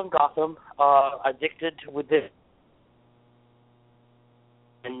you guys on Gotham. Addicted with this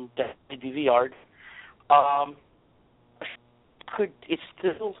and the DVR'd. It's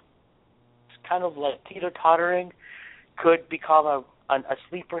still kind of like teeter-tottering. Could become a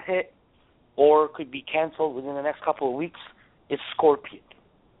sleeper hit, or could be canceled within the next couple of weeks. It's Scorpion.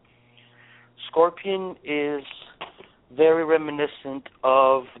 Scorpion is very reminiscent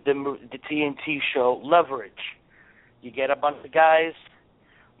of the TNT show Leverage. You get a bunch of guys,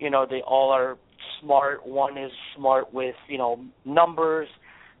 they all are smart. One is smart with, numbers.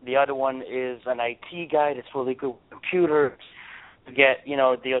 The other one is an IT guy that's really good with computers. You get,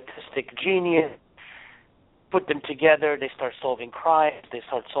 the autistic genius. Put them together, they start solving crimes, they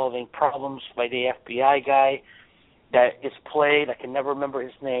start solving problems by the FBI guy that is played, I can never remember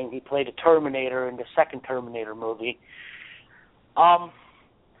his name, he played a Terminator in the second Terminator movie. Robert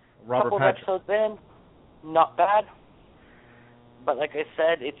couple of Patrick. episodes in, not bad. But like I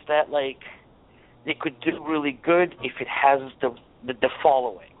said, it's that it could do really good if it has the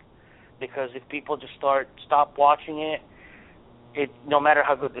following. Because if people just stop watching it, no matter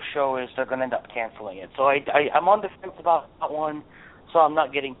how good the show is, they're going to end up canceling it. So I'm on the fence about that one, so I'm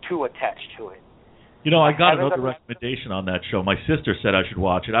not getting too attached to it. I got another recommendation on that show. My sister said I should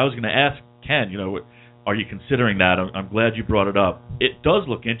watch it. I was going to ask Ken, are you considering that? I'm glad you brought it up. It does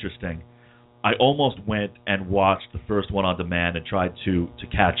look interesting. I almost went and watched the first one on demand and tried to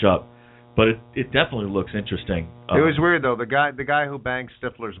catch up, but it definitely looks interesting. It was weird though. The guy who banged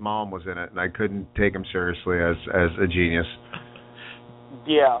Stifler's mom was in it, and I couldn't take him seriously as a genius.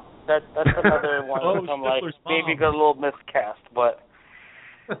 Yeah, that's another one. I'm like, maybe got a little miscast, but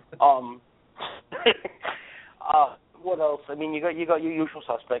what else? I mean, you got your usual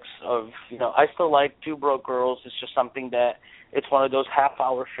suspects of, I still like Two Broke Girls. It's just something that it's one of those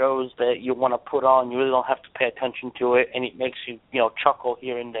half-hour shows that you want to put on. You really don't have to pay attention to it, and it makes you, chuckle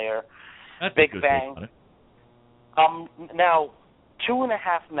here and there. That's Big Bang. Now,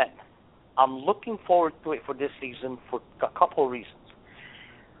 2.5 Men. I'm looking forward to it for this season for a couple of reasons.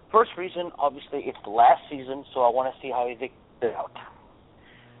 First reason, obviously, it's the last season, so I want to see how they get it out.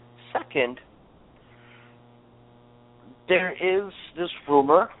 Second, there is this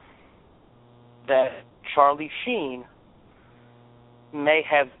rumor that Charlie Sheen may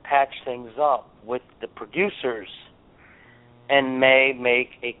have patched things up with the producers and may make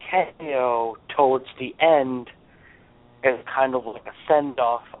a cameo towards the end as kind of like a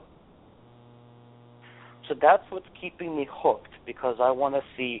send-off. So that's what's keeping me hooked, because I want to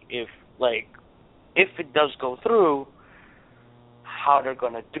see if it does go through, how they're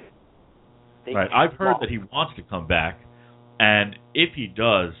going to do it. Right. I've heard that he wants to come back, and if he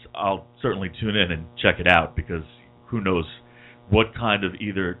does, I'll certainly tune in and check it out, because who knows what kind of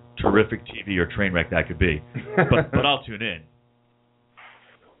either terrific TV or train wreck that could be. But I'll tune in.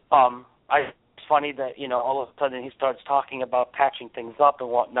 It's funny that, all of a sudden he starts talking about patching things up and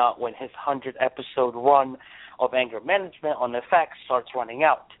whatnot when his 100-episode run of anger management on FX starts running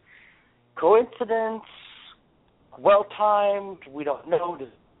out. Coincidence? Well-timed? We don't know. The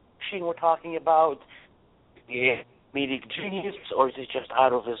machine we're talking about, the comedic genius, or is he just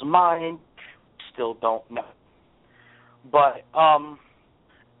out of his mind? Still don't know. But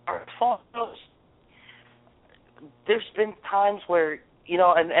there's been times where,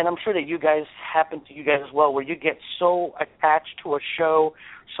 and I'm sure that you guys happen to you guys as well, where you get so attached to a show,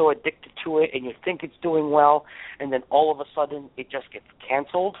 so addicted to it, and you think it's doing well, and then all of a sudden it just gets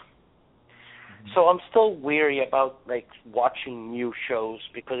canceled. So I'm still weary about like watching new shows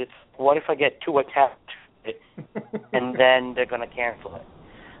because it's what if I get too attached to it and then they're gonna cancel it.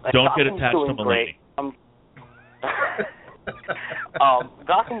 Like, Don't Gotham's get attached doing to great.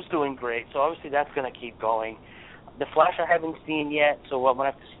 Gotham's doing great, so obviously that's gonna keep going. The Flash I haven't seen yet, so I'm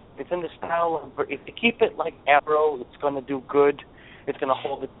gonna have to. It's in the style of if they keep it like Arrow, it's gonna do good. It's gonna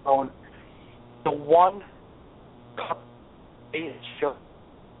hold its own. The one show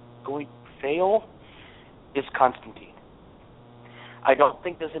going to fail is Constantine. I don't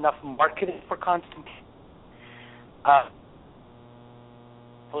think there's enough marketing for Constantine.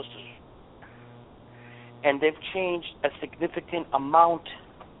 And they've changed a significant amount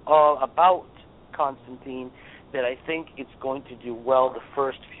about Constantine that I think it's going to do well the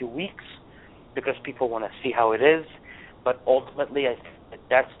first few weeks because people want to see how it is. But ultimately, I think that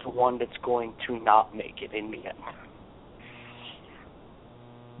that's the one that's going to not make it in the end.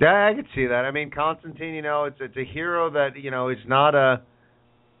 Yeah, I could see that. I mean, Constantine, it's a hero that, is not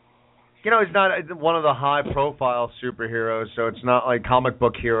he's not one of the high-profile superheroes, so it's not like comic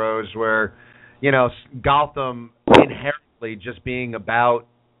book heroes where, Gotham inherently just being about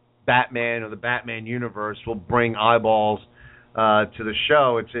Batman or the Batman universe will bring eyeballs to the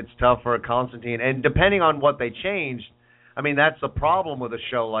show. It's tough for a Constantine. And depending on what they changed, I mean, that's the problem with a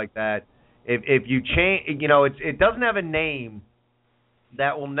show like that. If you change, it doesn't have a name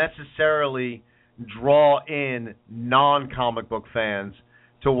that will necessarily draw in non-comic book fans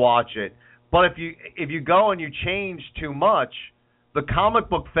to watch it. But if you go and you change too much, the comic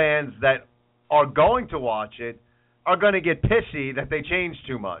book fans that are going to watch it are going to get pissy that they changed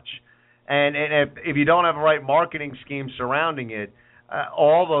too much. And if you don't have a right marketing scheme surrounding it,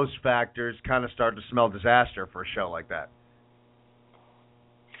 all those factors kind of start to smell disaster for a show like that.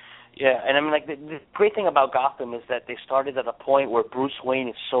 Yeah, and I mean, like, the great thing about Gotham is that they started at a point where Bruce Wayne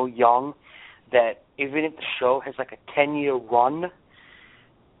is so young that even if the show has like a 10-year run,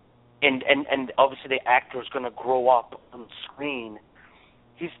 and obviously the actor is going to grow up on screen,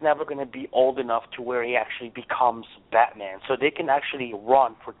 he's never going to be old enough to where he actually becomes Batman. So they can actually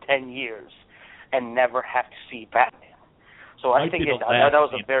run for 10 years and never have to see Batman. So I think that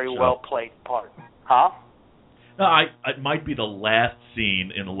was a very well-played part. Huh? No, it might be the last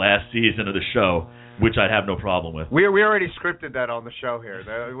scene in the last season of the show, which I'd have no problem with. We already scripted that on the show here.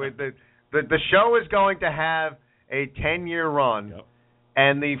 The show is going to have a 10-year run, yep.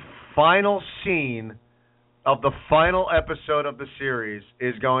 And the final scene of the final episode of the series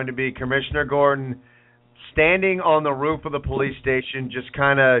is going to be Commissioner Gordon standing on the roof of the police station just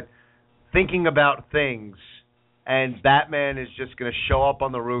kind of thinking about things, and Batman is just going to show up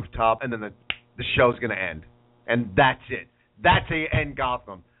on the rooftop, and then the show's going to end. And that's it. That's the end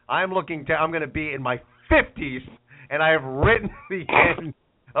Gotham. I'm going to be in my 50s, and I have written the end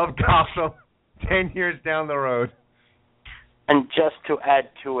of Gotham 10 years down the road. And just to add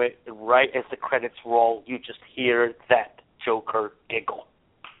to it, right as the credits roll, you just hear that Joker giggle.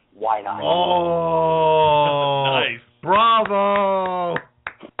 Why not? Oh, nice. Bravo.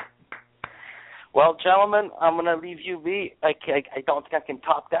 Well, gentlemen, I'm going to leave you be. I don't think I can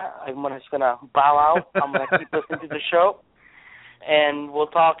top that. I'm just going to bow out. I'm going to keep listening to the show, and we'll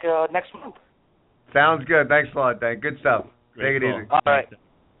talk next month. Sounds good. Thanks a lot, Dan. Good stuff. Great Take it call. easy. All right.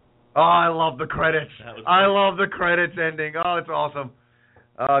 Oh, I love the credits. I great. love the credits ending. Oh, it's awesome.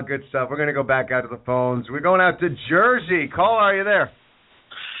 Oh, good stuff. We're going to go back out to the phones. We're going out to Jersey. Caller, are you there?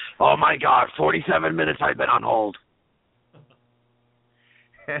 Oh, my God. 47 minutes I've been on hold.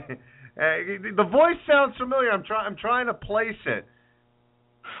 The voice sounds familiar. I'm trying to place it.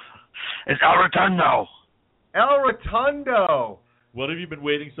 It's El Rotundo. El Rotundo. What have you been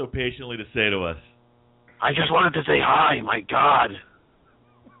waiting so patiently to say to us? I just wanted to say hi. My God.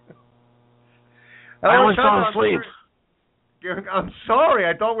 El I was Rotundo, falling asleep. I'm sorry.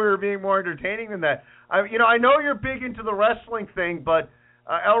 I thought we were being more entertaining than that. I know you're big into the wrestling thing, but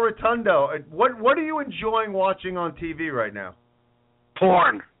El Rotundo, what are you enjoying watching on TV right now?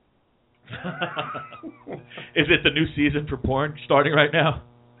 Porn. Is it the new season for porn starting right now?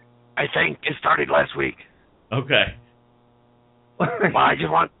 I think it started last week. Okay. Well,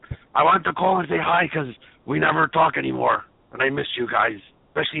 I want to call and say hi because we never talk anymore, and I miss you guys,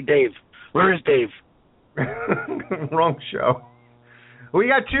 especially Dave. Where is Dave? Wrong show. We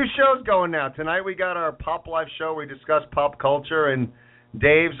got two shows going now. Tonight we got our Pop Life show. We discuss pop culture, and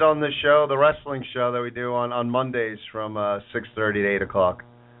Dave's on the show, the wrestling show that we do on Mondays from 6:30 to 8 o'clock.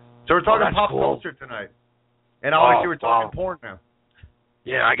 So we're talking pop culture tonight. And obviously we're talking porn now.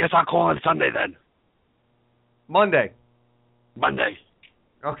 Yeah, I guess I'll call on Sunday then. Monday.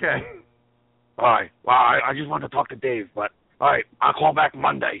 All Okay. right. Well, I just want to talk to Dave, but all right, I'll call back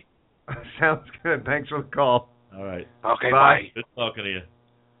Monday. Sounds good. Thanks for the call. All right. Okay, bye. Good talking to you.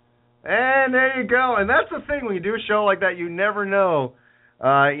 And there you go. And that's the thing when you do a show like that, you never know.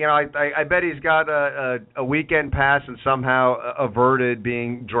 I bet he's got a weekend pass and somehow averted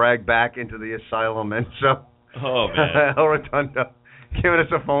being dragged back into the asylum. And so, oh man, El Rotundo giving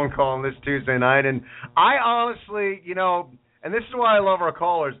us a phone call on this Tuesday night. And I honestly, and this is why I love our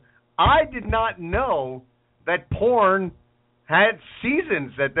callers, I did not know that porn had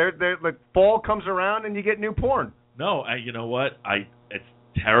seasons, that the fall comes around and you get new porn. No, you know what? It's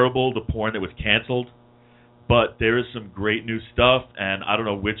terrible, the porn that was canceled, but there is some great new stuff, and I don't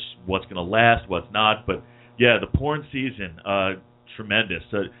know what's going to last, what's not, but yeah, the porn season, tremendous.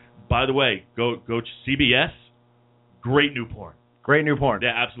 By the way, go to CBS, great new porn. Great new porn.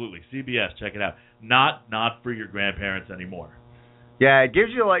 Yeah, absolutely. CBS, check it out. Not for your grandparents anymore. Yeah, it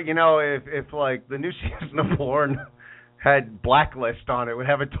gives you if like the new season of porn had Blacklist on it, would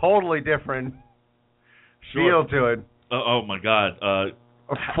have a totally different feel to it. Oh my God.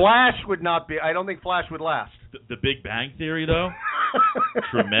 Flash would not be. I don't think Flash would last. The Big Bang Theory, though,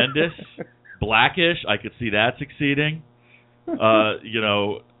 tremendous. Blackish, I could see that succeeding.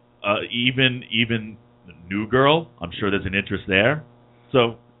 Even New Girl, I'm sure there's an interest there.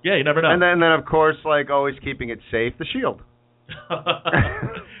 So yeah, you never know. And then of course, like always keeping it safe, The Shield.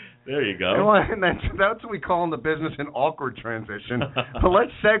 There you go. And that's what we call in the business an awkward transition. But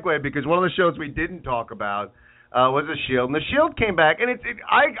let's segue, because one of the shows we didn't talk about was The Shield. And The Shield came back, and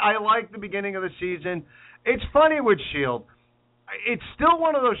I like the beginning of the season. It's funny with Shield. It's still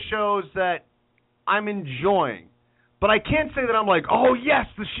one of those shows that I'm enjoying. But I can't say that I'm like, oh, yes,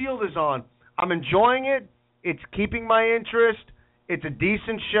 The Shield is on. I'm enjoying it. It's keeping my interest. It's a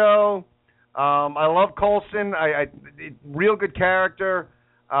decent show. I love Coulson. Real good character.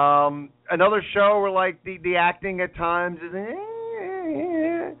 Another show where like the acting at times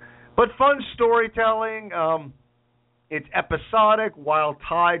is, but fun storytelling. It's episodic while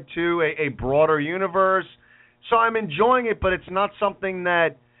tied to a broader universe. So I'm enjoying it, but it's not something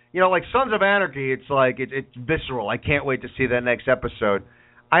that, like Sons of Anarchy. It's like it's visceral. I can't wait to see that next episode.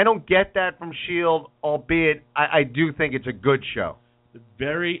 I don't get that from S.H.I.E.L.D., albeit I do think it's a good show.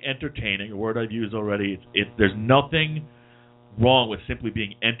 Very entertaining, a word I've used already. There's nothing wrong with simply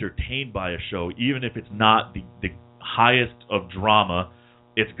being entertained by a show, even if it's not the highest of drama.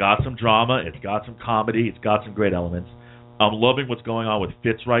 It's got some drama, it's got some comedy, it's got some great elements. I'm loving what's going on with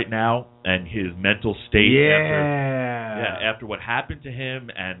Fitz right now and his mental state after what happened to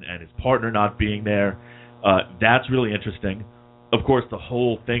him and his partner not being there. That's really interesting. Of course, the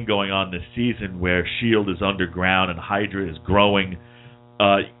whole thing going on this season where S.H.I.E.L.D. is underground and Hydra is growing,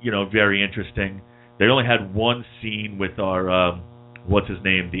 very interesting. They only had one scene with our, what's his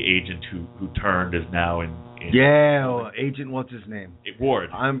name, the agent who turned is now in Agent, what's his name? Ward.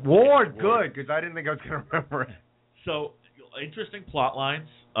 Ward, good, because I didn't think I was going to remember it. So, interesting plot lines.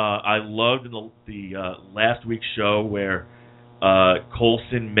 I loved in the last week's show where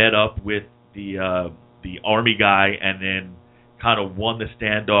Coulson met up with the army guy and then kind of won the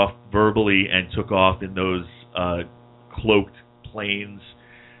standoff verbally and took off in those cloaked planes.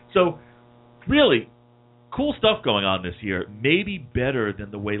 So, really, cool stuff going on this year. Maybe better than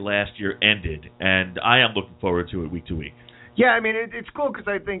the way last year ended, and I am looking forward to it week to week. Yeah, I mean, it's cool because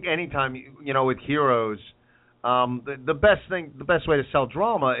I think anytime, with heroes, the best way to sell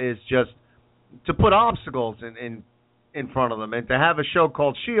drama is just to put obstacles in front of them, and to have a show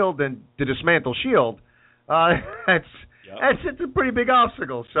called S.H.I.E.L.D. and to dismantle S.H.I.E.L.D., it's a pretty big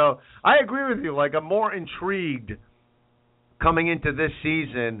obstacle. So I agree with you. Like, I'm more intrigued coming into this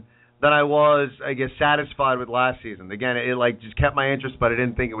season than I was, I guess, satisfied with last season. Again, it just kept my interest, but I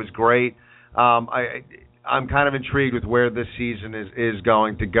didn't think it was great. I'm kind of intrigued with where this season is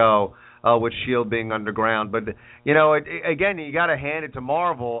going to go, with S.H.I.E.L.D. being underground. But, again, you got to hand it to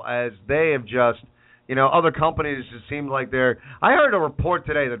Marvel, as they have just, other companies, it seems like I heard a report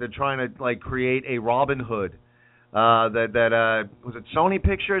today that they're trying to, create a Robin Hood. That was it Sony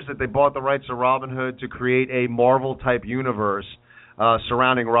Pictures that they bought the rights to Robin Hood to create a Marvel-type universe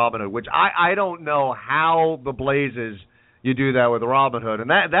surrounding Robin Hood, which I don't know how the blazes you do that with Robin Hood. And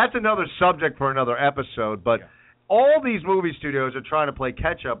that's another subject for another episode. But all these movie studios are trying to play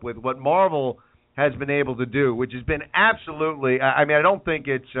catch-up with what Marvel has been able to do, which has been absolutely, I don't think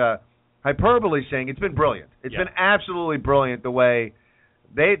it's hyperbole saying it's been brilliant. It's been absolutely brilliant the way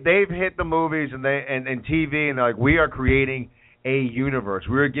they've hit the movies and TV, and they're like, we are creating a universe.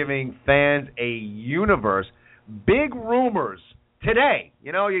 We are giving fans a universe. Big rumors today.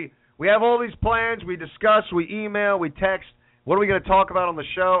 We have all these plans. We discuss, we email, we text. What are we going to talk about on the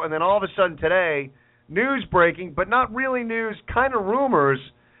show? And then all of a sudden today, news breaking, but not really news, kind of rumors.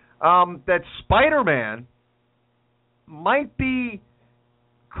 that Spider-Man might be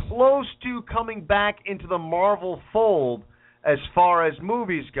close to coming back into the Marvel fold as far as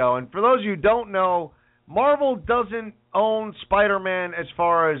movies go. And for those of you who don't know, Marvel doesn't own Spider-Man as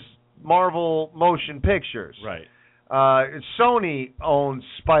far as Marvel Motion Pictures. Right. Sony owns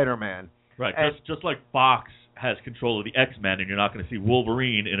Spider-Man. Right. Just like Fox has control of the X-Men, and you're not going to see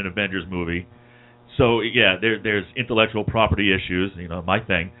Wolverine in an Avengers movie. So, yeah, there's intellectual property issues, my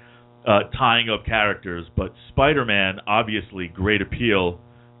thing, tying up characters. But Spider-Man, obviously, great appeal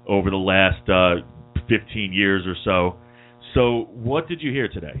over the last 15 years or so. So what did you hear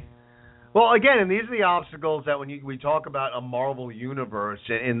today? Well, again, and these are the obstacles that when we talk about a Marvel universe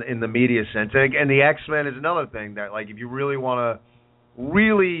in the media sense, and the X-Men is another thing that, like, if you really want to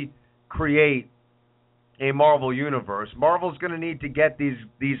really create a Marvel universe, Marvel's going to need to get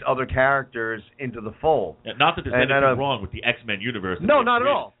these other characters into the fold. Yeah, not that there's anything wrong with the X-Men universe. No, not at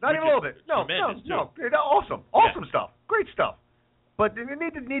all. Not even a little bit. No. Awesome stuff. Great stuff. But they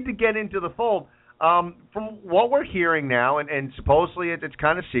need to get into the fold. From what we're hearing now, and supposedly it's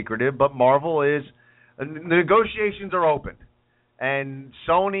kind of secretive, but Marvel is the negotiations are open, and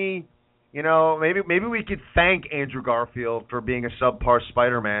Sony, maybe we could thank Andrew Garfield for being a subpar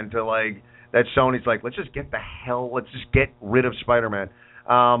Spider-Man that Sony's like, let's just get rid of Spider-Man.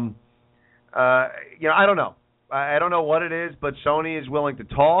 I don't know. I don't know what it is, but Sony is willing to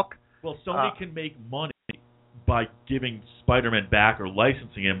talk. Well, Sony can make money by giving Spider-Man back or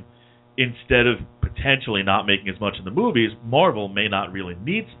licensing him instead of potentially not making as much in the movies. Marvel may not really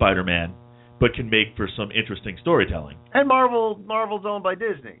need Spider-Man, but can make for some interesting storytelling. And Marvel's owned by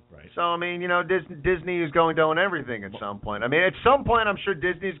Disney. Right. So, I mean, Disney is going to own everything at some point. I mean, at some point, I'm sure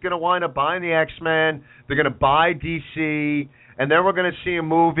Disney's going to wind up buying the X-Men. They're going to buy DC. And then we're going to see a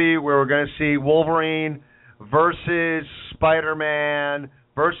movie where we're going to see Wolverine versus Spider-Man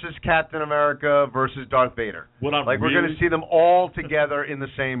versus Captain America versus Darth Vader. We're going to see them all together in the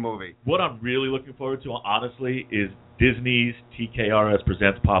same movie. What I'm really looking forward to, honestly, is Disney's TKRS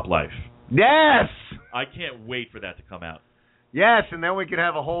Presents Pop Life. Yes! I can't wait for that to come out. Yes, and then we could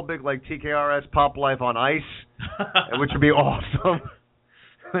have a whole big TKRS Pop Life on ice, which would be awesome.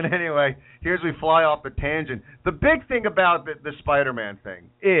 But anyway, here's we fly off the tangent. The big thing about the Spider-Man thing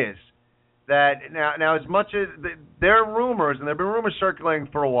is that now as much as there are rumors, and there have been rumors circulating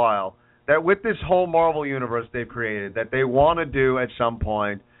for a while, that with this whole Marvel universe they've created, that they want to do at some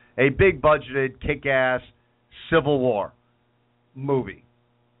point a big budgeted, kick-ass Civil War movie.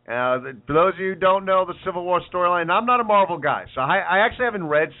 For those of you who don't know the Civil War storyline, I'm not a Marvel guy, so I actually haven't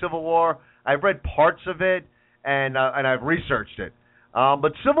read Civil War. I've read parts of it, and I've researched it.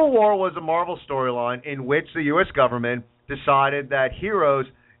 But Civil War was a Marvel storyline in which the U.S. government decided that heroes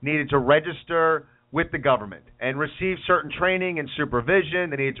needed to register with the government and receive certain training and supervision.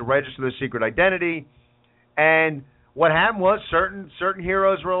 They needed to register their secret identity. And what happened was certain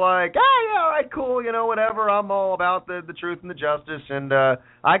heroes were like, yeah, all right, cool, whatever. I'm all about the truth and the justice, and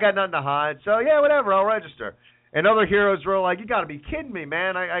I got nothing to hide. So, yeah, whatever, I'll register. And other heroes were like, you got to be kidding me,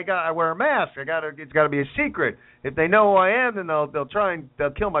 man. I wear a mask. It's got to be a secret. If they know who I am, then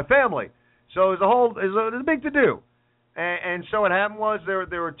they'll kill my family. So it was a big to-do. And so what happened was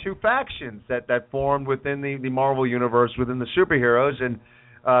there were two factions that formed within the Marvel universe, within the superheroes, and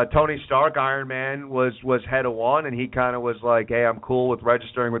Tony Stark, Iron Man, was head of one, and he kind of was like, hey, I'm cool with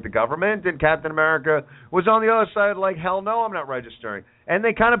registering with the government, and Captain America was on the other side like, hell no, I'm not registering. And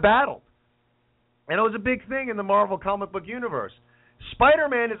they kind of battled. And it was a big thing in the Marvel comic book universe.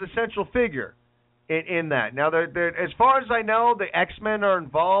 Spider-Man is a central figure in that. Now, as far as I know, the X-Men are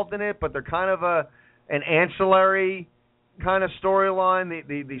involved in it, but they're kind of an ancillary kind of storyline.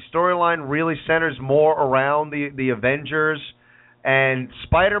 The storyline really centers more around the Avengers, and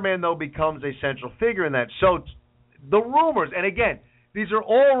Spider-Man, though, becomes a central figure in that. So the rumors, and again, these are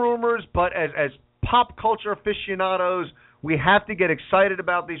all rumors, but as pop culture aficionados, we have to get excited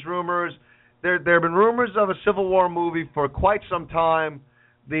about these rumors. There have been rumors of a Civil War movie for quite some time.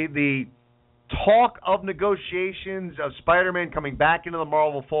 The talk of negotiations of Spider-Man coming back into the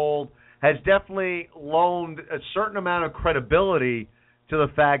Marvel fold has definitely loaned a certain amount of credibility to the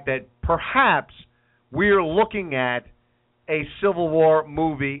fact that perhaps we're looking at a Civil War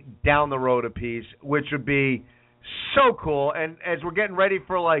movie down the road a piece, which would be so cool. And as we're getting ready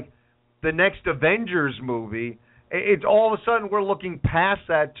for the next Avengers movie, it's all of a sudden we're looking past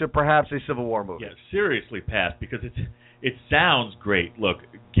that to perhaps a Civil War movie. Yeah, seriously past, because it sounds great. Look,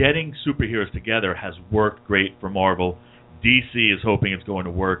 getting superheroes together has worked great for Marvel. DC is hoping it's going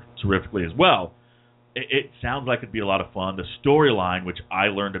to work terrifically as well. It sounds like it'd be a lot of fun. The storyline, which I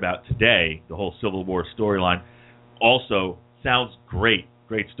learned about today, the whole Civil War storyline, also sounds great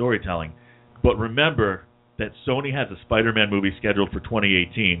great storytelling. But remember that Sony has a Spider-Man movie scheduled for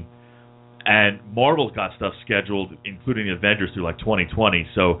 2018, and Marvel's got stuff scheduled, including the Avengers, through like 2020.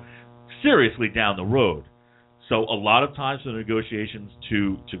 So seriously down the road. So a lot of times for the negotiations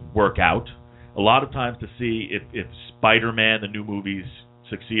to work out, a lot of times to see if Spider-Man, the new movies,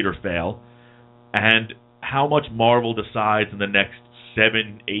 succeed or fail, and how much Marvel decides in the next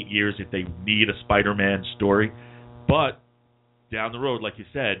 7-8 years if they need a Spider-Man story. But down the road, like you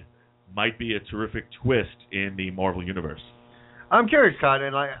said, might be a terrific twist in the Marvel Universe. I'm curious, Todd,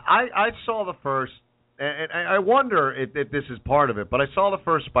 and I saw the first, and I wonder if this is part of it, but I saw the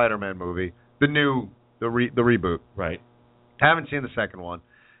first Spider-Man movie, the reboot. Right. Haven't seen the second one.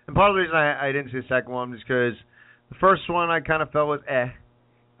 And part of the reason I didn't see the second one is because the first one I kind of felt was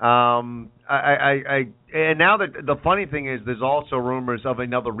and now that the funny thing is, there's also rumors of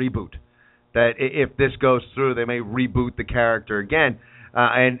another reboot. That if this goes through, they may reboot the character again.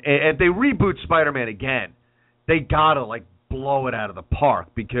 And if they reboot Spider-Man again, they gotta blow it out of the park,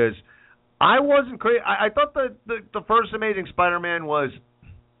 because I wasn't crazy. I thought the first Amazing Spider-Man was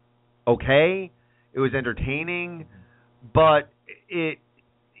okay. It was entertaining, but it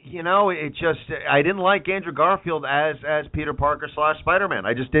just, I didn't like Andrew Garfield as Peter Parker / Spider-Man.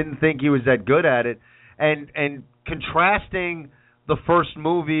 I just didn't think he was that good at it. And contrasting the first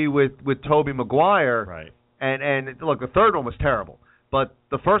movie with Tobey Maguire, right? And look, the third one was terrible, but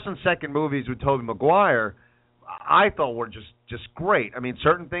the first and second movies with Tobey Maguire, I thought were just great. I mean,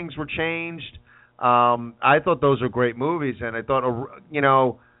 certain things were changed. I thought those were great movies, and I thought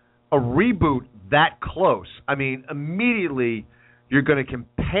a reboot that close. I mean, immediately you're going to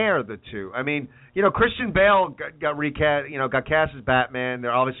compare the two. I mean, Christian Bale got recast, got cast as Batman.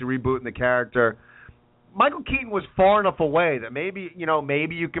 They're obviously rebooting the character. Michael Keaton was far enough away that maybe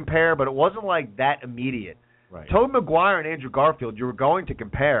you compare, but it wasn't like that immediate. Right. Tobey Maguire and Andrew Garfield, you were going to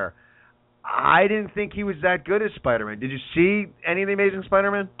compare. I didn't think he was that good as Spider-Man. Did you see any of the Amazing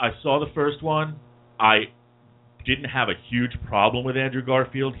Spider-Man? I saw the first one. I didn't have a huge problem with Andrew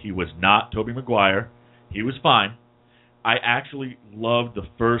Garfield. He was not Tobey Maguire. He was fine. I actually loved the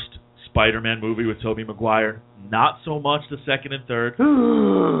first Spider-Man movie with Tobey Maguire. Not so much the second and third.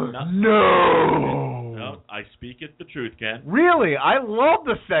 No, I speak it the truth, Ken. Really? I love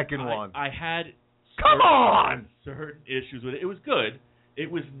the second one. I had certain issues with it. It was good. It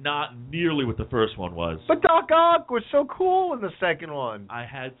was not nearly what the first one was. But Doc Ock was so cool in the second one. I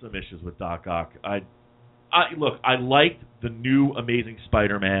had some issues with Doc Ock. Look, I liked the new Amazing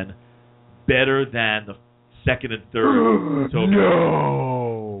Spider-Man better than the second and third.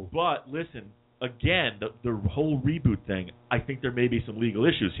 No. But listen, again, the whole reboot thing, I think there may be some legal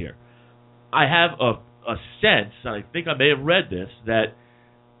issues here. I have a sense, and I think I may have read this, that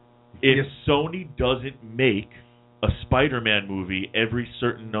if Sony doesn't make a Spider-Man movie every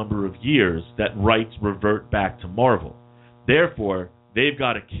certain number of years, that rights revert back to Marvel. Therefore, they've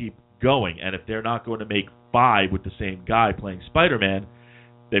got to keep going, and if they're not going to make 5 with the same guy playing Spider-Man,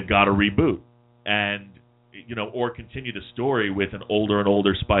 they've got to reboot. And or continue the story with an older and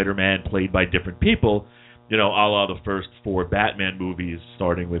older Spider-Man played by different people, a la the first 4 Batman movies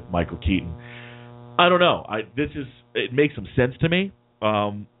starting with Michael Keaton. I don't know. It makes some sense to me.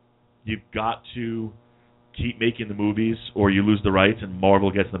 You've got to keep making the movies or you lose the rights and Marvel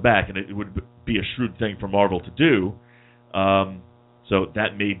gets them back, and it would be a shrewd thing for Marvel to do. So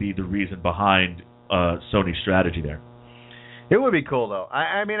that may be the reason behind Sony's strategy there. It would be cool, though.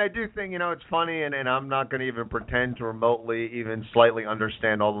 I mean, I do think, it's funny, and I'm not going to even pretend to remotely even slightly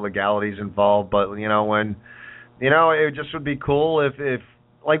understand all the legalities involved, but, when, it just would be cool if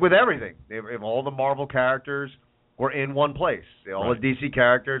like with everything, if all the Marvel characters were in one place. All the DC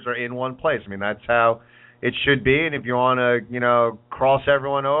characters are in one place. I mean, that's how it should be, and if you want to, cross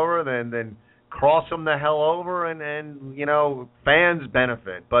everyone over, then cross them the hell over, and fans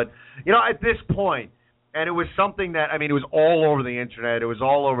benefit. But, at this point, and it was something that, it was all over the internet. It was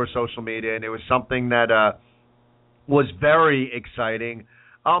all over social media, and it was something that was very exciting.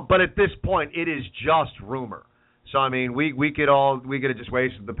 But at this point, it is just rumor. So, we could have just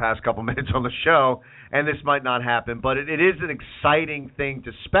wasted the past couple minutes on the show, and this might not happen. But it is an exciting thing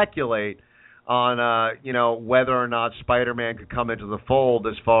to speculate on, whether or not Spider-Man could come into the fold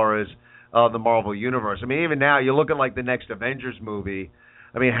as far as the Marvel Universe. Even now, you look at, the next Avengers movie.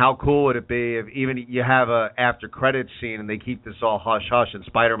 How cool would it be if even you have a after credits scene and they keep this all hush hush and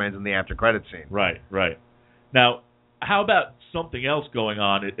Spider-Man's in the after credits scene? Right. Now, how about something else going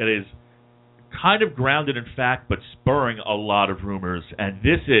on? It is kind of grounded in fact, but spurring a lot of rumors. And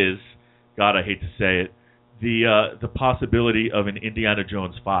this is, God, I hate to say it, the possibility of an Indiana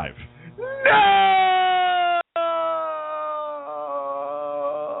Jones 5. No!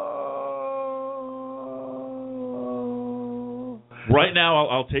 Right now,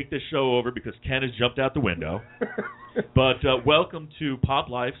 I'll take this show over because Ken has jumped out the window. But welcome to Pop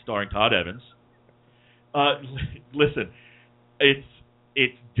Life, starring Todd Evans. Listen,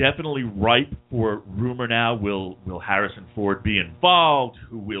 it's definitely ripe for rumor now. Will Harrison Ford be involved?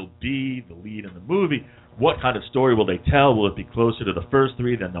 Who will be the lead in the movie? What kind of story will they tell? Will it be closer to the first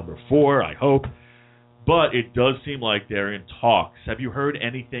three than number 4? I hope. But it does seem like they're in talks. Have you heard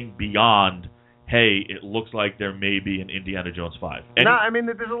anything beyond, hey, it looks like there may be an Indiana Jones 5? No, I mean,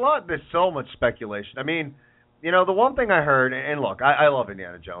 there's so much speculation. I mean, you know, the one thing I heard, and look, I love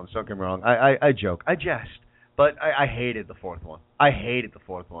Indiana Jones, don't get me wrong. I joke. I jest. But I hated the fourth one.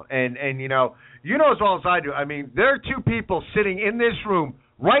 And you know as well as I do. I mean, there are 2 people sitting in this room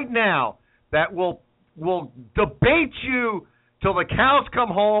right now that will debate you till the cows come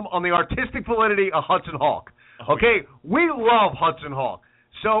home on the artistic validity of Hudson Hawk. Okay? We love Hudson Hawk.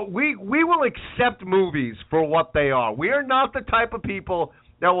 So we will accept movies for what they are. We are not the type of people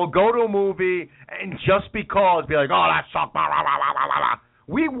that will go to a movie and just because be like, oh, that sucked. Blah, blah, blah, blah, blah.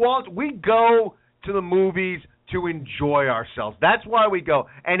 We go to the movies to enjoy ourselves. That's why we go.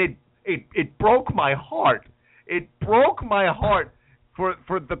 And it broke my heart. It broke my heart for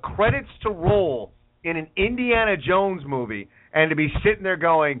the credits to roll in an Indiana Jones movie and to be sitting there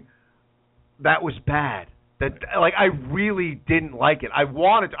going, that was bad. That, like, I really didn't like it. I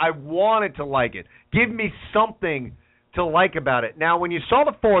wanted to like it. Give me something to like about it. Now, when you saw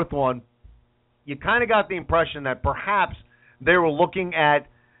the fourth one, you kind of got the impression that perhaps they were looking at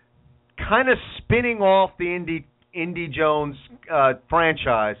kind of spinning off the Indy Jones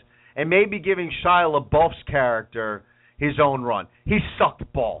franchise and maybe giving Shia LaBeouf's character his own run. He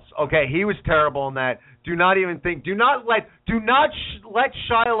sucked balls. Okay, he was terrible in that. Do not let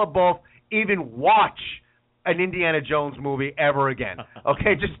Shia LaBeouf even watch an Indiana Jones movie ever again.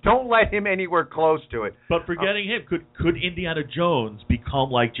 Okay, just don't let him anywhere close to it. But forgetting him, could Indiana Jones become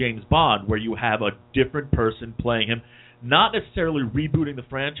like James Bond, where you have a different person playing him? Not necessarily rebooting the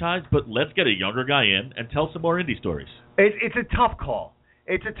franchise, but let's get a younger guy in and tell some more indie stories. It's a tough call.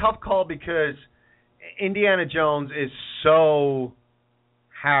 It's a tough call because Indiana Jones is so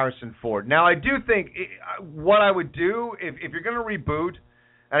Harrison Ford. Now, I do think what I would do, if you're going to reboot,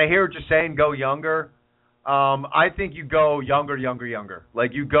 and I hear what you're saying, go younger, I think you go younger.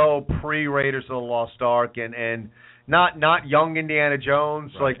 Like, you go pre-Raiders of the Lost Ark and not young Indiana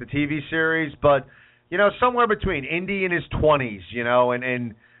Jones, right, like the TV series, but somewhere between Indy in his 20s,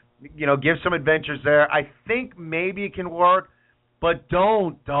 and give some adventures there. I think maybe it can work, but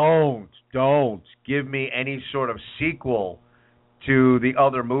don't give me any sort of sequel to the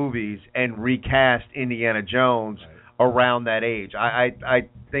other movies and recast Indiana Jones around that age. I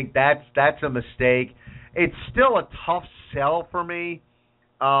think that's a mistake. It's still a tough sell for me.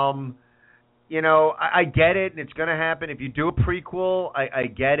 I get it, and it's going to happen. If you do a prequel, I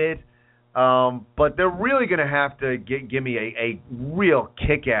get it. But they're really going to have to give me a real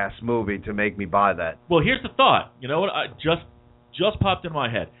kick-ass movie to make me buy that. Well, here's the thought. You know what? I just popped in my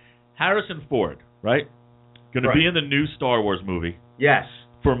head. Harrison Ford, right? Going to be in the new Star Wars movie. Yes.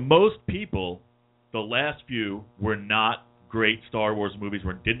 For most people, the last few were not great Star Wars movies,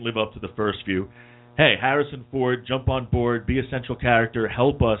 didn't live up to the first few. Hey, Harrison Ford, jump on board, be a central character,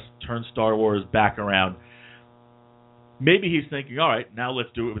 help us turn Star Wars back around. Maybe he's thinking, all right, now let's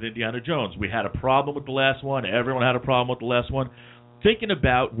do it with Indiana Jones. We had a problem with the last one. Everyone had a problem with the last one. Thinking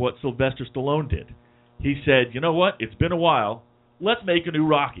about what Sylvester Stallone did. He said, you know what? It's been a while. Let's make a new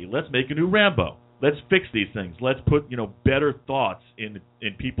Rocky. Let's make a new Rambo. Let's fix these things. Let's put, better thoughts in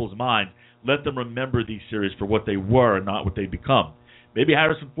people's minds. Let them remember these series for what they were and not what they've become. Maybe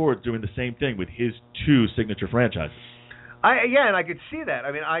Harrison Ford's doing the same thing with his 2 signature franchises. And I could see that.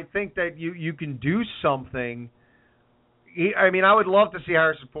 I mean, I think that you can do something. I would love to see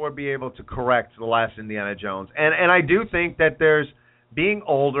Harrison Ford be able to correct the last Indiana Jones. And I do think that there's being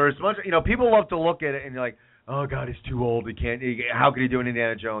older. As much, people love to look at it and you're like, oh, God, he's too old. How could he do an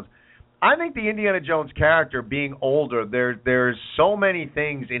Indiana Jones? I think the Indiana Jones character being older, there's so many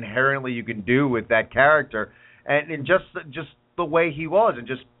things inherently you can do with that character. And just the way he was, and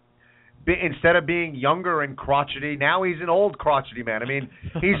just instead of being younger and crotchety, now he's an old crotchety man. I mean,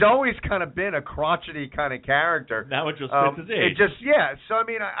 he's always kind of been a crotchety kind of character. Now it just fits his age. So I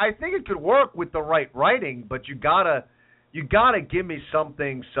mean, I think it could work with the right writing, but you gotta give me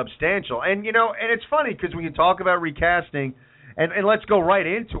something substantial. And and it's funny because when you talk about recasting, and let's go right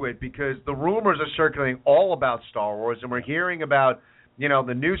into it, because the rumors are circulating all about Star Wars, and we're hearing about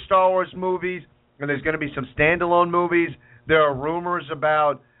the new Star Wars movies, and there's going to be some standalone movies. There are rumors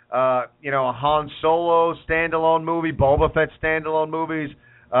about, a Han Solo standalone movie, Boba Fett standalone movies,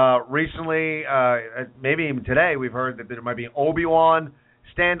 Recently, maybe even today, we've heard that there might be Obi-Wan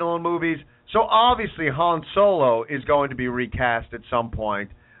standalone movies. So obviously Han Solo is going to be recast at some point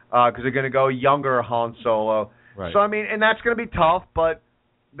because they're going to go younger Han Solo. Right. So, I mean, and that's going to be tough, but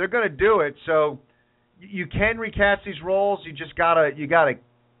they're going to do it. So you can recast these roles. You just gotta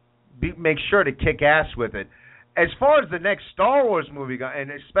make sure to kick ass with it. As far as the next Star Wars movie,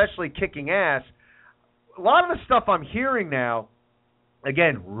 and especially kicking ass, a lot of the stuff I'm hearing now,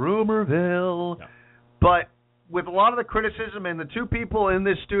 again, Rumorville, but with a lot of the criticism, and the two people in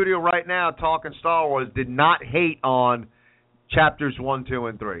this studio right now talking Star Wars did not hate on chapters 1, 2,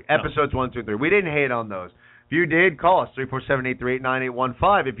 and 3, episodes 1, 2, and 3. We didn't hate on those. If you did, call us,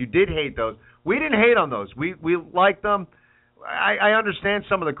 347-838-9815. If you did hate those, we didn't hate on those. We liked them. I understand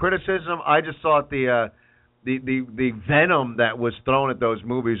some of the criticism. I just thought the venom that was thrown at those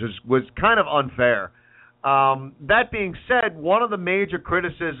movies was kind of unfair. That being said, one of the major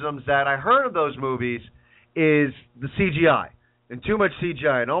criticisms that I heard of those movies is the CGI, and too much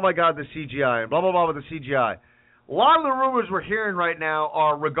CGI, and oh my God, the CGI, and blah, blah, blah with the CGI. A lot of the rumors we're hearing right now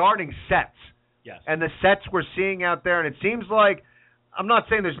are regarding sets. Yes. And the sets we're seeing out there, and it seems like, I'm not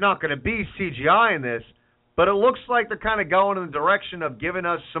saying there's not going to be CGI in this, but it looks like they're kind of going in the direction of giving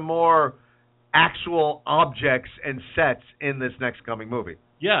us some more actual objects and sets in this next coming movie.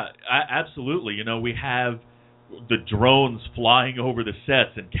 Yeah, absolutely. You know, we have the drones flying over the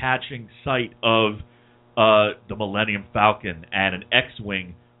sets and catching sight of the Millennium Falcon and an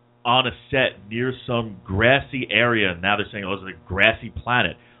X-Wing on a set near some grassy area. Now they're saying, it's a grassy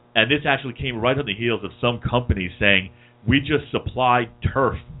planet. And this actually came right on the heels of some companies saying, we just supplied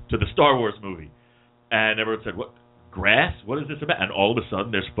turf to the Star Wars movie. And everyone said, what, grass? What is this about? And all of a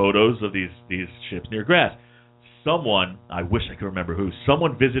sudden, there's photos of these ships near grass. Someone, I wish I could remember who,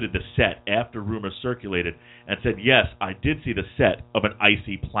 someone visited the set after rumors circulated and said, yes, I did see the set of an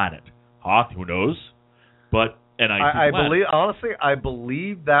icy planet. Who knows? But an icy planet. I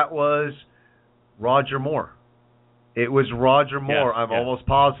believe that was Roger Moore. It was Roger Moore. Yes, I'm almost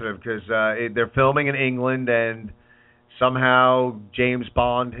positive because they're filming in England, and somehow James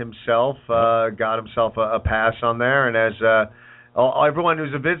Bond himself got himself a pass on there. And as everyone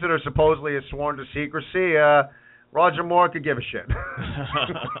who's a visitor supposedly is sworn to secrecy, Roger Moore could give a shit.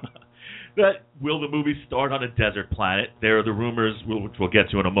 But will the movie start on a desert planet? There are the rumors, which we'll get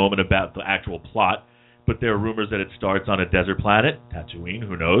to in a moment, about the actual plot. But there are rumors that it starts on a desert planet, Tatooine,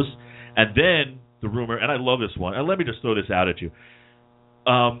 who knows? And then the rumor, and I love this one, and let me just throw this out at you.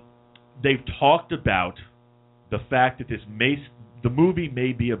 They've talked about the fact that the movie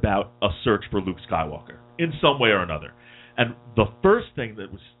may be about a search for Luke Skywalker in some way or another. And the first thing that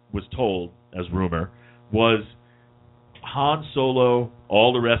was told as rumor was Han Solo,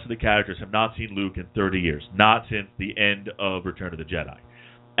 all the rest of the characters have not seen Luke in 30 years, not since the end of Return of the Jedi.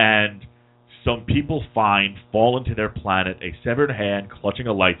 And some people fall into their planet a severed hand clutching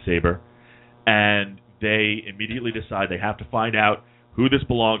a lightsaber, and they immediately decide they have to find out who this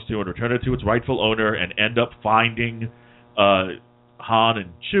belongs to and return it to its rightful owner, and end up finding Han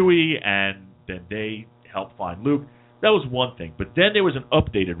and Chewie, and then they help find Luke. That was one thing. But then there was an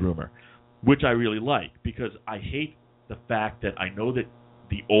updated rumor, which I really like, because I hate the fact that I know that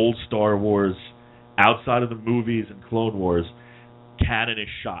the old Star Wars, outside of the movies and Clone Wars, canon is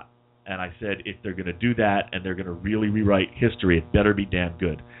shot. And I said, if they're going to do that and they're going to really rewrite history, it better be damn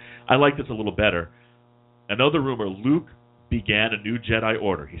good. I like this a little better. Another rumor, Luke began a new Jedi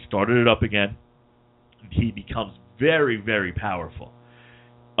Order. He started it up again. He becomes very, very powerful.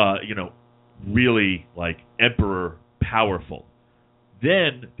 Really like Emperor powerful.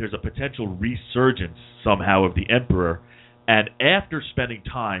 Then there's a potential resurgence somehow of the Emperor. And after spending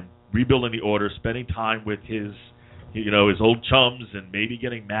time rebuilding the Order, spending time with his old chums, and maybe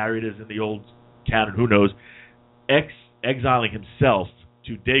getting married as in the old canon, who knows, exiling himself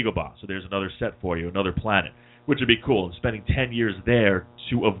to Dagobah. So there's another set for you, another planet, which would be cool, and spending 10 years there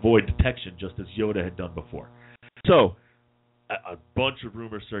to avoid detection, just as Yoda had done before. So a bunch of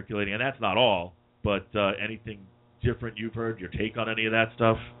rumors circulating, and that's not all, but anything different you've heard, your take on any of that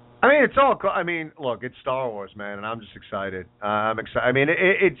stuff? I mean, it's all. I mean, look, it's Star Wars, man, and I'm just excited. I'm excited. I mean,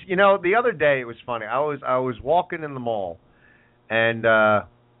 it's the other day it was funny. I was walking in the mall, and via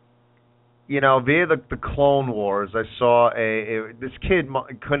the Clone Wars, I saw this kid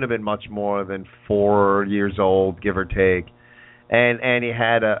couldn't have been much more than 4 years old, give or take, and he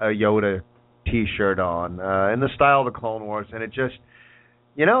had a Yoda T-shirt on in the style of the Clone Wars, and it just,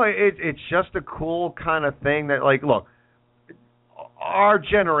 it's just a cool kind of thing that, like, look. Our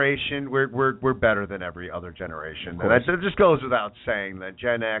generation, we're better than every other generation. And that just goes without saying that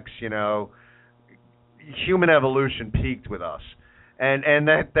Gen X, human evolution peaked with us. and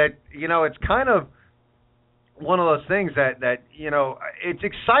that it's kind of one of those things that it's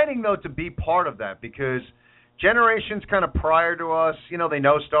exciting though to be part of that, because generations kind of prior to us, they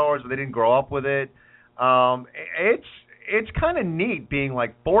know Star Wars, but they didn't grow up with it. It's kind of neat being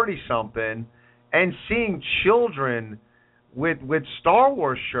like 40 something and seeing children with Star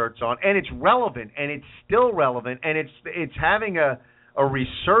Wars shirts on, and it's relevant, and it's still relevant, and it's having a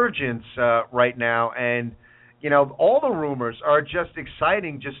resurgence right now, and all the rumors are just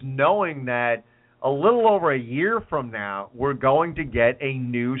exciting, just knowing that a little over a year from now we're going to get a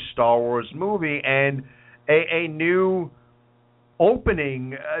new Star Wars movie and a new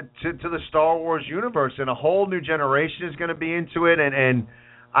opening to the Star Wars universe, and a whole new generation is going to be into it, and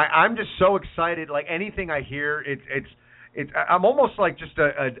I'm just so excited. Like anything I hear, it's I'm almost like just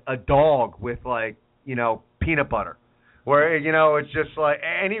a dog with like peanut butter, where it's just like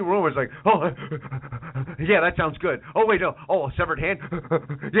any rumor's like, oh yeah, that sounds good. Oh wait, no, oh, a severed hand,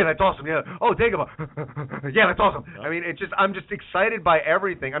 yeah, that's awesome. Yeah, oh, Dagobah, yeah, that's awesome. I mean, I'm just excited by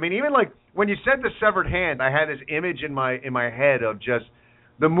everything. I mean, even like when you said the severed hand, I had this image in my head of just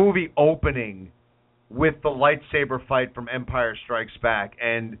the movie opening with the lightsaber fight from Empire Strikes Back,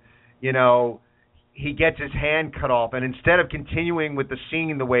 and he gets his hand cut off, and instead of continuing with the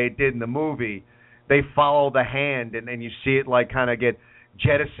scene the way it did in the movie, they follow the hand, and you see it like kind of get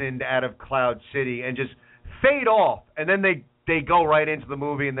jettisoned out of Cloud City and just fade off, and then they go right into the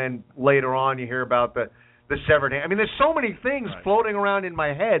movie, and then later on you hear about the severed hand. I mean, there's so many things floating around in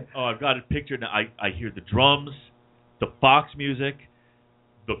my head. Oh, I've got it pictured now. I hear the drums, the Fox music,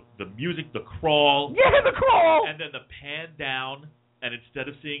 the music, the crawl. Yeah, the crawl! And then the pan down, and instead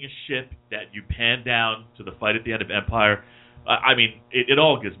of seeing a ship, that you pan down to the fight at the end of Empire. I mean, it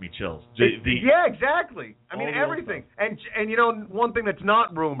all gives me chills. Yeah, exactly. I mean, everything. And one thing that's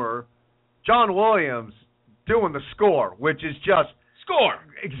not rumor, John Williams doing the score, which is just... Score!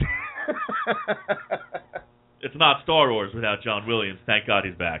 It's not Star Wars without John Williams. Thank God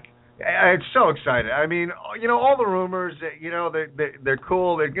he's back. I'm so excited. I mean, all the rumors, they're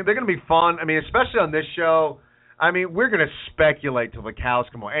cool. They're going to be fun. I mean, especially on this show. I mean, we're going to speculate till the cows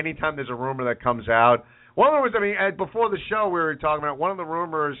come home. Anytime there's a rumor that comes out. One of the rumors, I mean, before the show we were talking about, one of the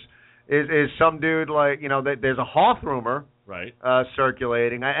rumors is some dude like, there's a Hoth rumor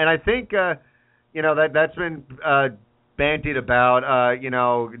circulating. And I think, that's been bandied about,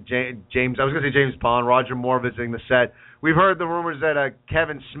 James, I was going to say James Bond, Roger Moore visiting the set. We've heard the rumors that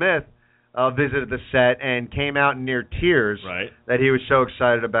Kevin Smith visited the set and came out in near tears that he was so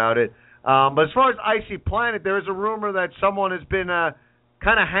excited about it. But as far as Icy Planet, there is a rumor that someone has been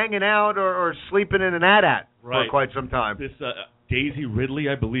kind of hanging out or sleeping in an AT-AT for quite some time. This Daisy Ridley,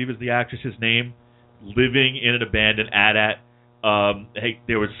 I believe is the actress's name, living in an abandoned AT-AT. Hey,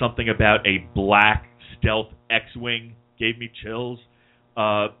 there was something about a black stealth X-Wing, gave me chills.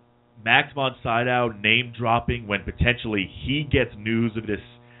 Max von Sydow name-dropping when potentially he gets news of this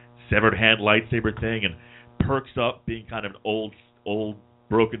severed hand lightsaber thing and perks up, being kind of an old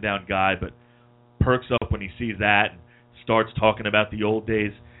broken-down guy, but perks up when he sees that and starts talking about the old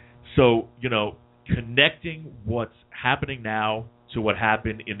days. So, connecting what's happening now to what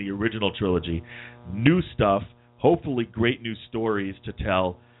happened in the original trilogy, new stuff, hopefully great new stories to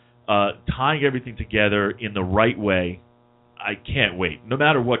tell, tying everything together in the right way. I can't wait. No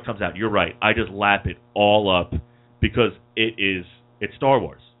matter what comes out, you're right. I just lap it all up because it's Star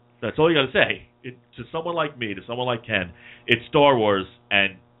Wars. That's all you got to say. To someone like me, to someone like Ken, it's Star Wars,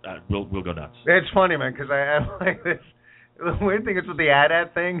 and we'll go nuts. It's funny, man, because I have like this. The weird thing is with the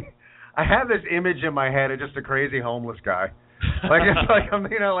AT-AT thing, I have this image in my head of just a crazy homeless guy. Like it's like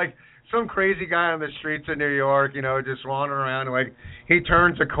like some crazy guy on the streets of New York, just wandering around, and like he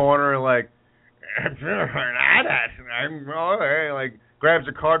turns a corner and like I'm like grabs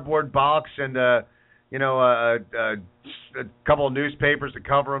a cardboard box and a couple of newspapers to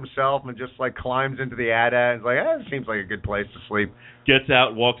cover himself and just like climbs into the AT-AT. It's like, it seems like a good place to sleep. Gets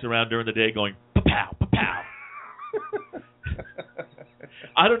out, walks around during the day going, pa-pow, pa-pow.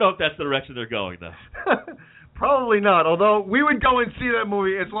 I don't know if that's the direction they're going, though. Probably not, although we would go and see that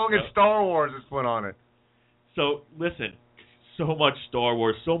movie as long as Star Wars is put on it. So, listen, so much Star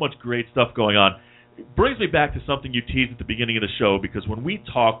Wars, so much great stuff going on. It brings me back to something you teased at the beginning of the show, because when we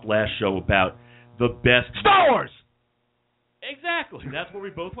talked last show about the best... Star Wars! Exactly. That's what we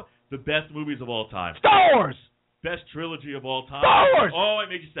both want. The best movies of all time. Star Wars! Best trilogy of all time. Star Wars! Oh, I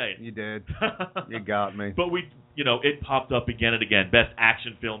made you say it. You did. You got me. But it popped up again and again. Best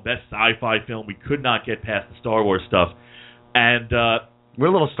action film, best sci-fi film. We could not get past the Star Wars stuff. And we're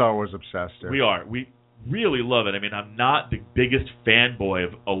a little Star Wars obsessed here. We are. We really love it. I mean, I'm not the biggest fanboy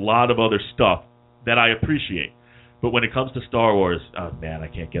of a lot of other stuff that I appreciate. But when it comes to Star Wars, oh man, I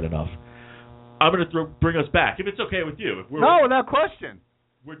can't get enough. I'm going to bring us back, if it's okay with you. If no, without question.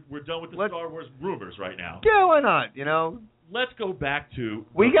 We're done with the Star Wars rumors right now. Yeah, why not? You know, let's go back to.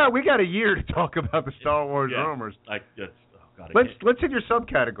 We got a year to talk about the Star Wars rumors. Let's hit your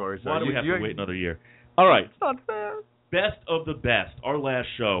subcategories. Why do we have to wait another year? All right. It's not fair. Best of the best, our last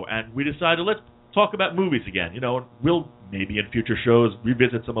show, and we decided let's talk about movies again. You know, we'll maybe in future shows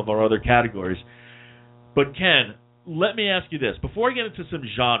revisit some of our other categories. But Ken, let me ask you this before I get into some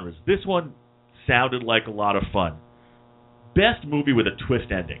genres. This one sounded like a lot of fun. Best movie with a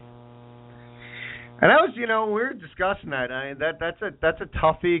twist ending. And that was, we were discussing that. I mean, that's a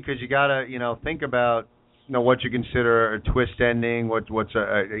toughie because you gotta, think about, what you consider a twist ending, what's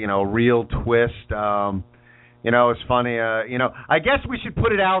a real twist. It's funny. I guess we should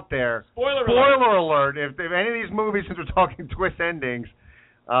put it out there. Spoiler alert! If any of these movies, since we're talking twist endings,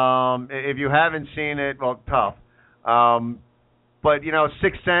 if you haven't seen it, well, tough. But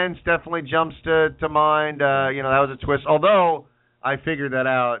Sixth Sense definitely jumps to mind. That was a twist. Although I figured that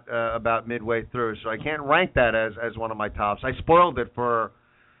out about midway through, so I can't rank that as one of my tops. I spoiled it for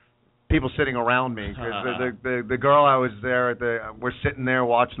people sitting around me because the girl I was there we're sitting there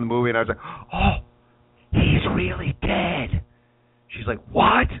watching the movie, and I was like, oh, he's really dead. She's like,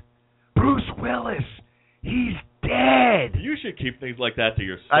 what? Bruce Willis, he's dead. You should keep things like that to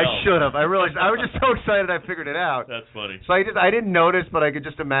yourself. I should have. I realized I was just so excited I figured it out. That's funny. So I didn't notice, but I could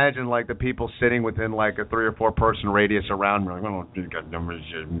just imagine like the people sitting within like a 3 or 4 person radius around me, like, oh, he's got numbers,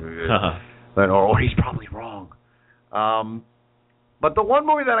 or he's probably wrong. But the one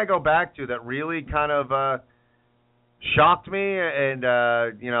movie that I go back to that really kind of shocked me and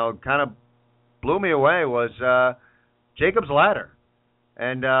kind of blew me away was Jacob's Ladder.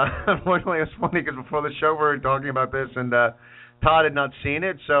 And unfortunately, it's funny because before the show we were talking about this, and Todd had not seen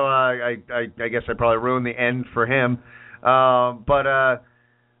it, so I guess I probably ruined the end for him. But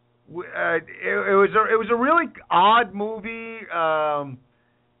it was a really odd movie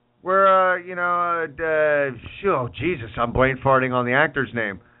where oh Jesus, I'm brain farting on the actor's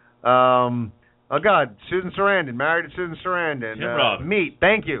name. Oh God, Susan Sarandon, married to Susan Sarandon. Tim Robbins. Meet,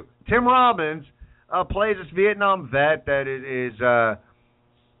 thank you. Tim Robbins plays this Vietnam vet that is kind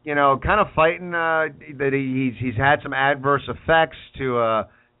of fighting that he's had some adverse effects to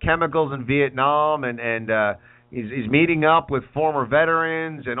chemicals in Vietnam, and he's meeting up with former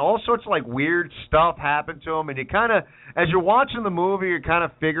veterans, and all sorts of like weird stuff happened to him. And you kind of, as you're watching the movie, you're kind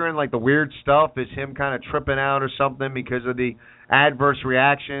of figuring like the weird stuff is him kind of tripping out or something because of the adverse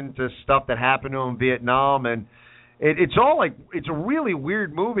reaction to stuff that happened to him in Vietnam. And it's all like, it's a really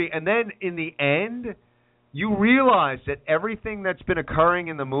weird movie. And then in the end, you realize that everything that's been occurring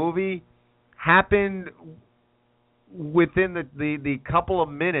in the movie happened within the couple of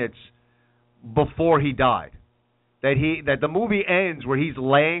minutes before he died. That the movie ends where he's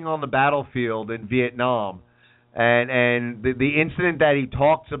laying on the battlefield in Vietnam, and the incident that he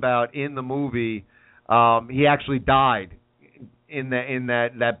talks about in the movie, he actually died in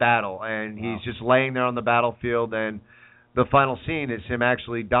that battle, and he's just laying there on the battlefield, and the final scene is him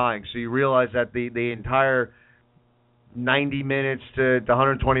actually dying. So you realize that the entire 90 minutes to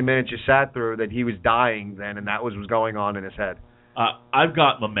 120 minutes you sat through, that he was dying then, and that was going on in his head. I've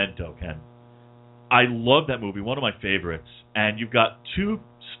got Memento, Ken. I love that movie, one of my favorites. And you've got two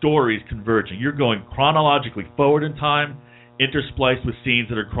stories converging. You're going chronologically forward in time, interspliced with scenes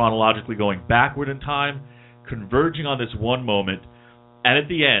that are chronologically going backward in time, converging on this one moment. And at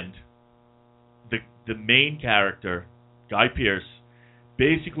the end, the main character, Guy Pearce,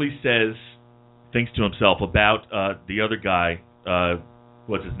 basically thinks to himself about the other guy,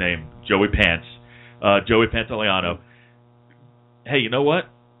 what's his name? Joey Pantoliano. Hey, you know what?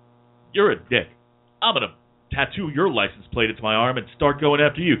 You're a dick. I'm going to tattoo your license plate into my arm and start going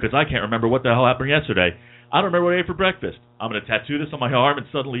after you because I can't remember what the hell happened yesterday. I don't remember what I ate for breakfast. I'm going to tattoo this on my arm and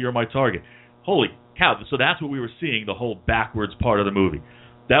suddenly you're my target. Holy cow. So that's what we were seeing, the whole backwards part of the movie.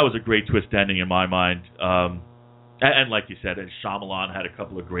 That was a great twist ending in my mind. And like you said, Shyamalan had a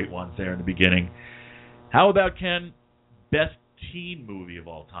couple of great ones there in the beginning. How about, Ken, best teen movie of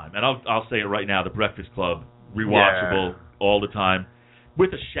all time? And I'll say it right now, The Breakfast Club, rewatchable all the time,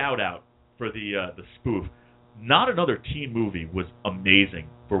 with a shout-out for the spoof. Not Another Teen Movie was amazing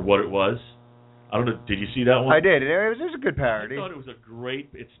for what it was. I don't know, did you see that one? I did. It was a good parody. I thought it was it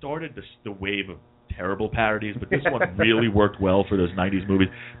started the wave of terrible parodies, but this one really worked well for those 90s movies.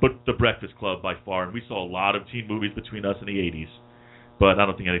 But The Breakfast Club by far, and we saw a lot of teen movies between us and the 80s, but I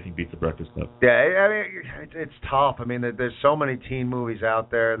don't think anything beats The Breakfast Club. Yeah, I mean, it's tough. I mean, there's so many teen movies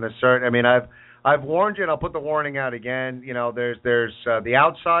out there, and I've warned you, and I'll put the warning out again. There's The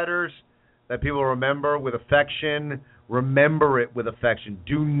Outsiders, that people remember with affection. Remember it with affection.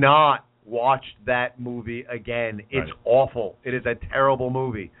 Do not watch that movie again. It's awful. It is a terrible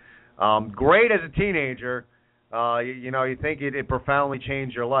movie. Great as a teenager. You think it profoundly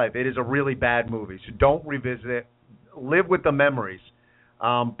changed your life. It is a really bad movie, so don't revisit it. Live with the memories.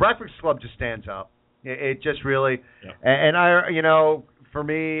 Breakfast Club just stands up. It just really, and for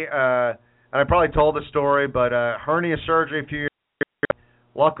me, and I probably told the story, but hernia surgery a few years ago.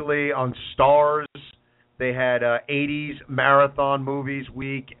 Luckily, on Stars, they had 80s marathon movies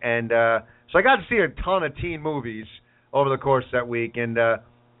week, and so I got to see a ton of teen movies over the course of that week, and a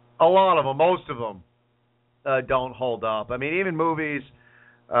lot of them, most of them, don't hold up. I mean, even movies,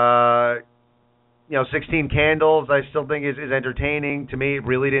 16 Candles, I still think is entertaining. To me, it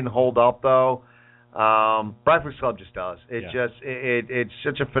really didn't hold up, though. Breakfast Club just does. It's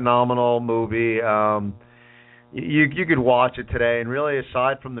such a phenomenal movie. You could watch it today, and really,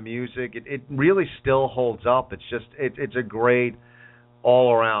 aside from the music, it really still holds up. It's a great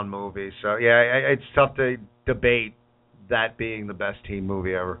all-around movie. So, it's tough to debate that being the best teen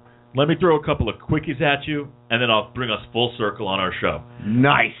movie ever. Let me throw a couple of quickies at you, and then I'll bring us full circle on our show.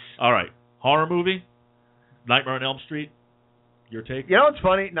 Nice. All right. Horror movie, Nightmare on Elm Street. Your take? It's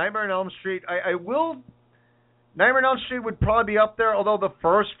funny. Nightmare on Elm Street, Nightmare on Elm Street would probably be up there, although the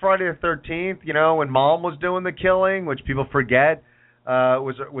first Friday the 13th, when Mom was doing the killing, which people forget,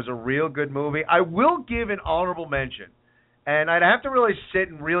 was a real good movie. I will give an honorable mention, and I'd have to really sit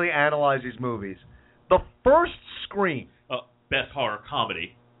and really analyze these movies. The first Scream. Best horror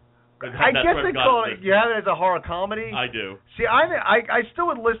comedy. I guess they call it. You have it as a horror comedy. I do. See, I still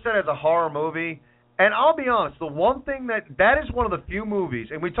would list that as a horror movie. And I'll be honest, the one thing that is one of the few movies,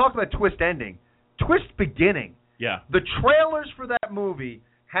 and we talked about twist ending, twist beginning. Yeah. The trailers for that movie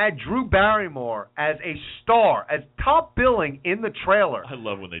had Drew Barrymore as a star, as top billing in the trailer. I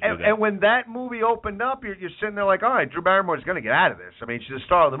love when they do that. And when that movie opened up, you're sitting there like, all right, Drew Barrymore's going to get out of this. I mean, she's a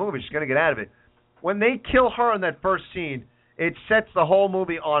star of the movie. She's going to get out of it. When they kill her in that first scene, it sets the whole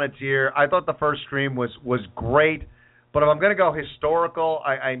movie on its ear. I thought the first Scream was great, but if I'm going to go historical,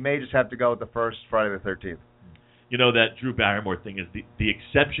 I may just have to go with the first Friday the 13th. That Drew Barrymore thing is the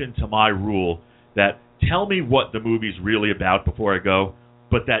exception to my rule that tell me what the movie's really about before I go,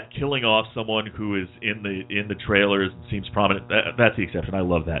 but that killing off someone who is in the trailers and seems prominent, that's the exception. I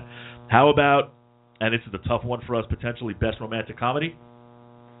love that. How about, and this is a tough one for us, potentially best romantic comedy?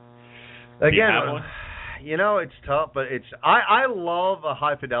 Again, it's tough, but I love a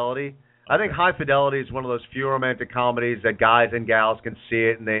High Fidelity. I think High Fidelity is one of those few romantic comedies that guys and gals can see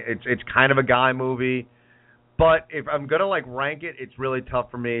it, and it's kind of a guy movie. But if I'm gonna rank it, it's really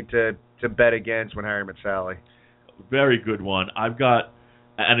tough for me to bet against When Harry Met Sally. Very good one. I've got,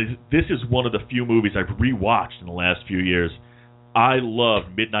 and this is one of the few movies I've rewatched in the last few years. I love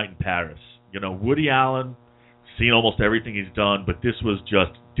Midnight in Paris. Woody Allen, seen almost everything he's done, but this was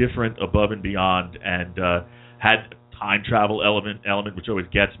just different, above and beyond, and had a time travel element, which always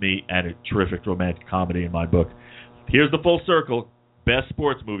gets me, and a terrific romantic comedy in my book. Here's the full circle. Best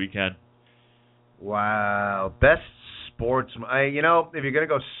sports movie, Ken. Wow. Best sports. If you're going to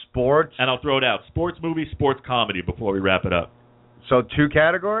go sports. And I'll throw it out. Sports movie, sports comedy before we wrap it up. So 2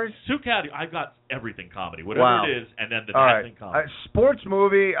 categories? 2 categories. I've got everything comedy, whatever it is, and then the next thing comedy. Sports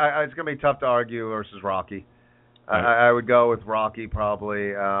movie, it's going to be tough to argue versus Rocky. Right. I would go with Rocky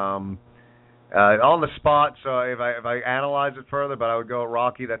probably on the spot. So if I analyze it further, but I would go with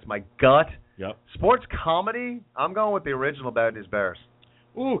Rocky. That's my gut. Yep. Sports comedy, I'm going with the original Bad News Bears.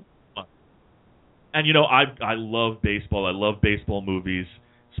 Ooh. And I love baseball. I love baseball movies.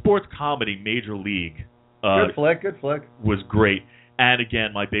 Sports comedy, Major League. Good flick. Was great. And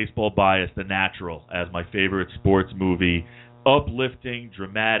again, my baseball bias, The Natural, as my favorite sports movie. Uplifting,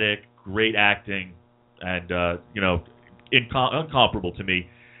 dramatic, great acting, and incomparable to me.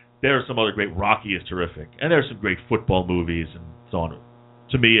 There are some other great. Rocky is terrific, and there are some great football movies and so on.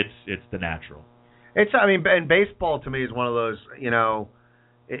 To me, it's The Natural. And baseball to me is one of those.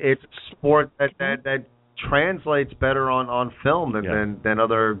 It's a sport that translates better on film than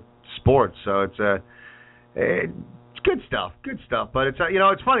other sports. So it's good stuff. But it's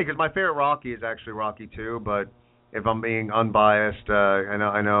it's funny because my favorite Rocky is actually Rocky 2. But if I'm being unbiased,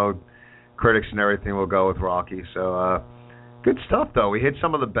 I know critics and everything will go with Rocky. So good stuff though. We hit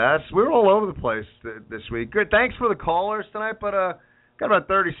some of the best. We were all over the place this week. Good. Thanks for the callers tonight. But got about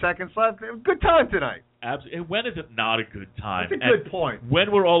 30 seconds left. Good time tonight. Absolutely. And when is it not a good time? That's a good point.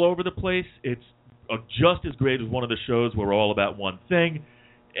 When we're all over the place, it's just as great as one of the shows where we're all about one thing.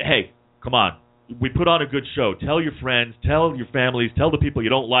 Hey, come on. We put on a good show. Tell your friends, tell your families, tell the people you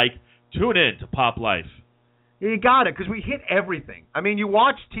don't like. Tune in to Pop Life. You got it, because we hit everything. I mean, you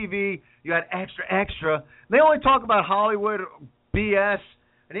watch TV, you got extra. They only talk about Hollywood BS,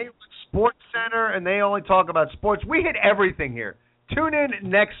 and they Sports Center, and they only talk about sports. We hit everything here. Tune in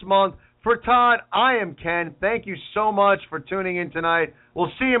next month. For Todd, I am Ken. Thank you so much for tuning in tonight.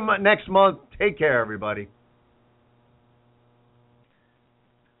 We'll see you next month. Take care, everybody.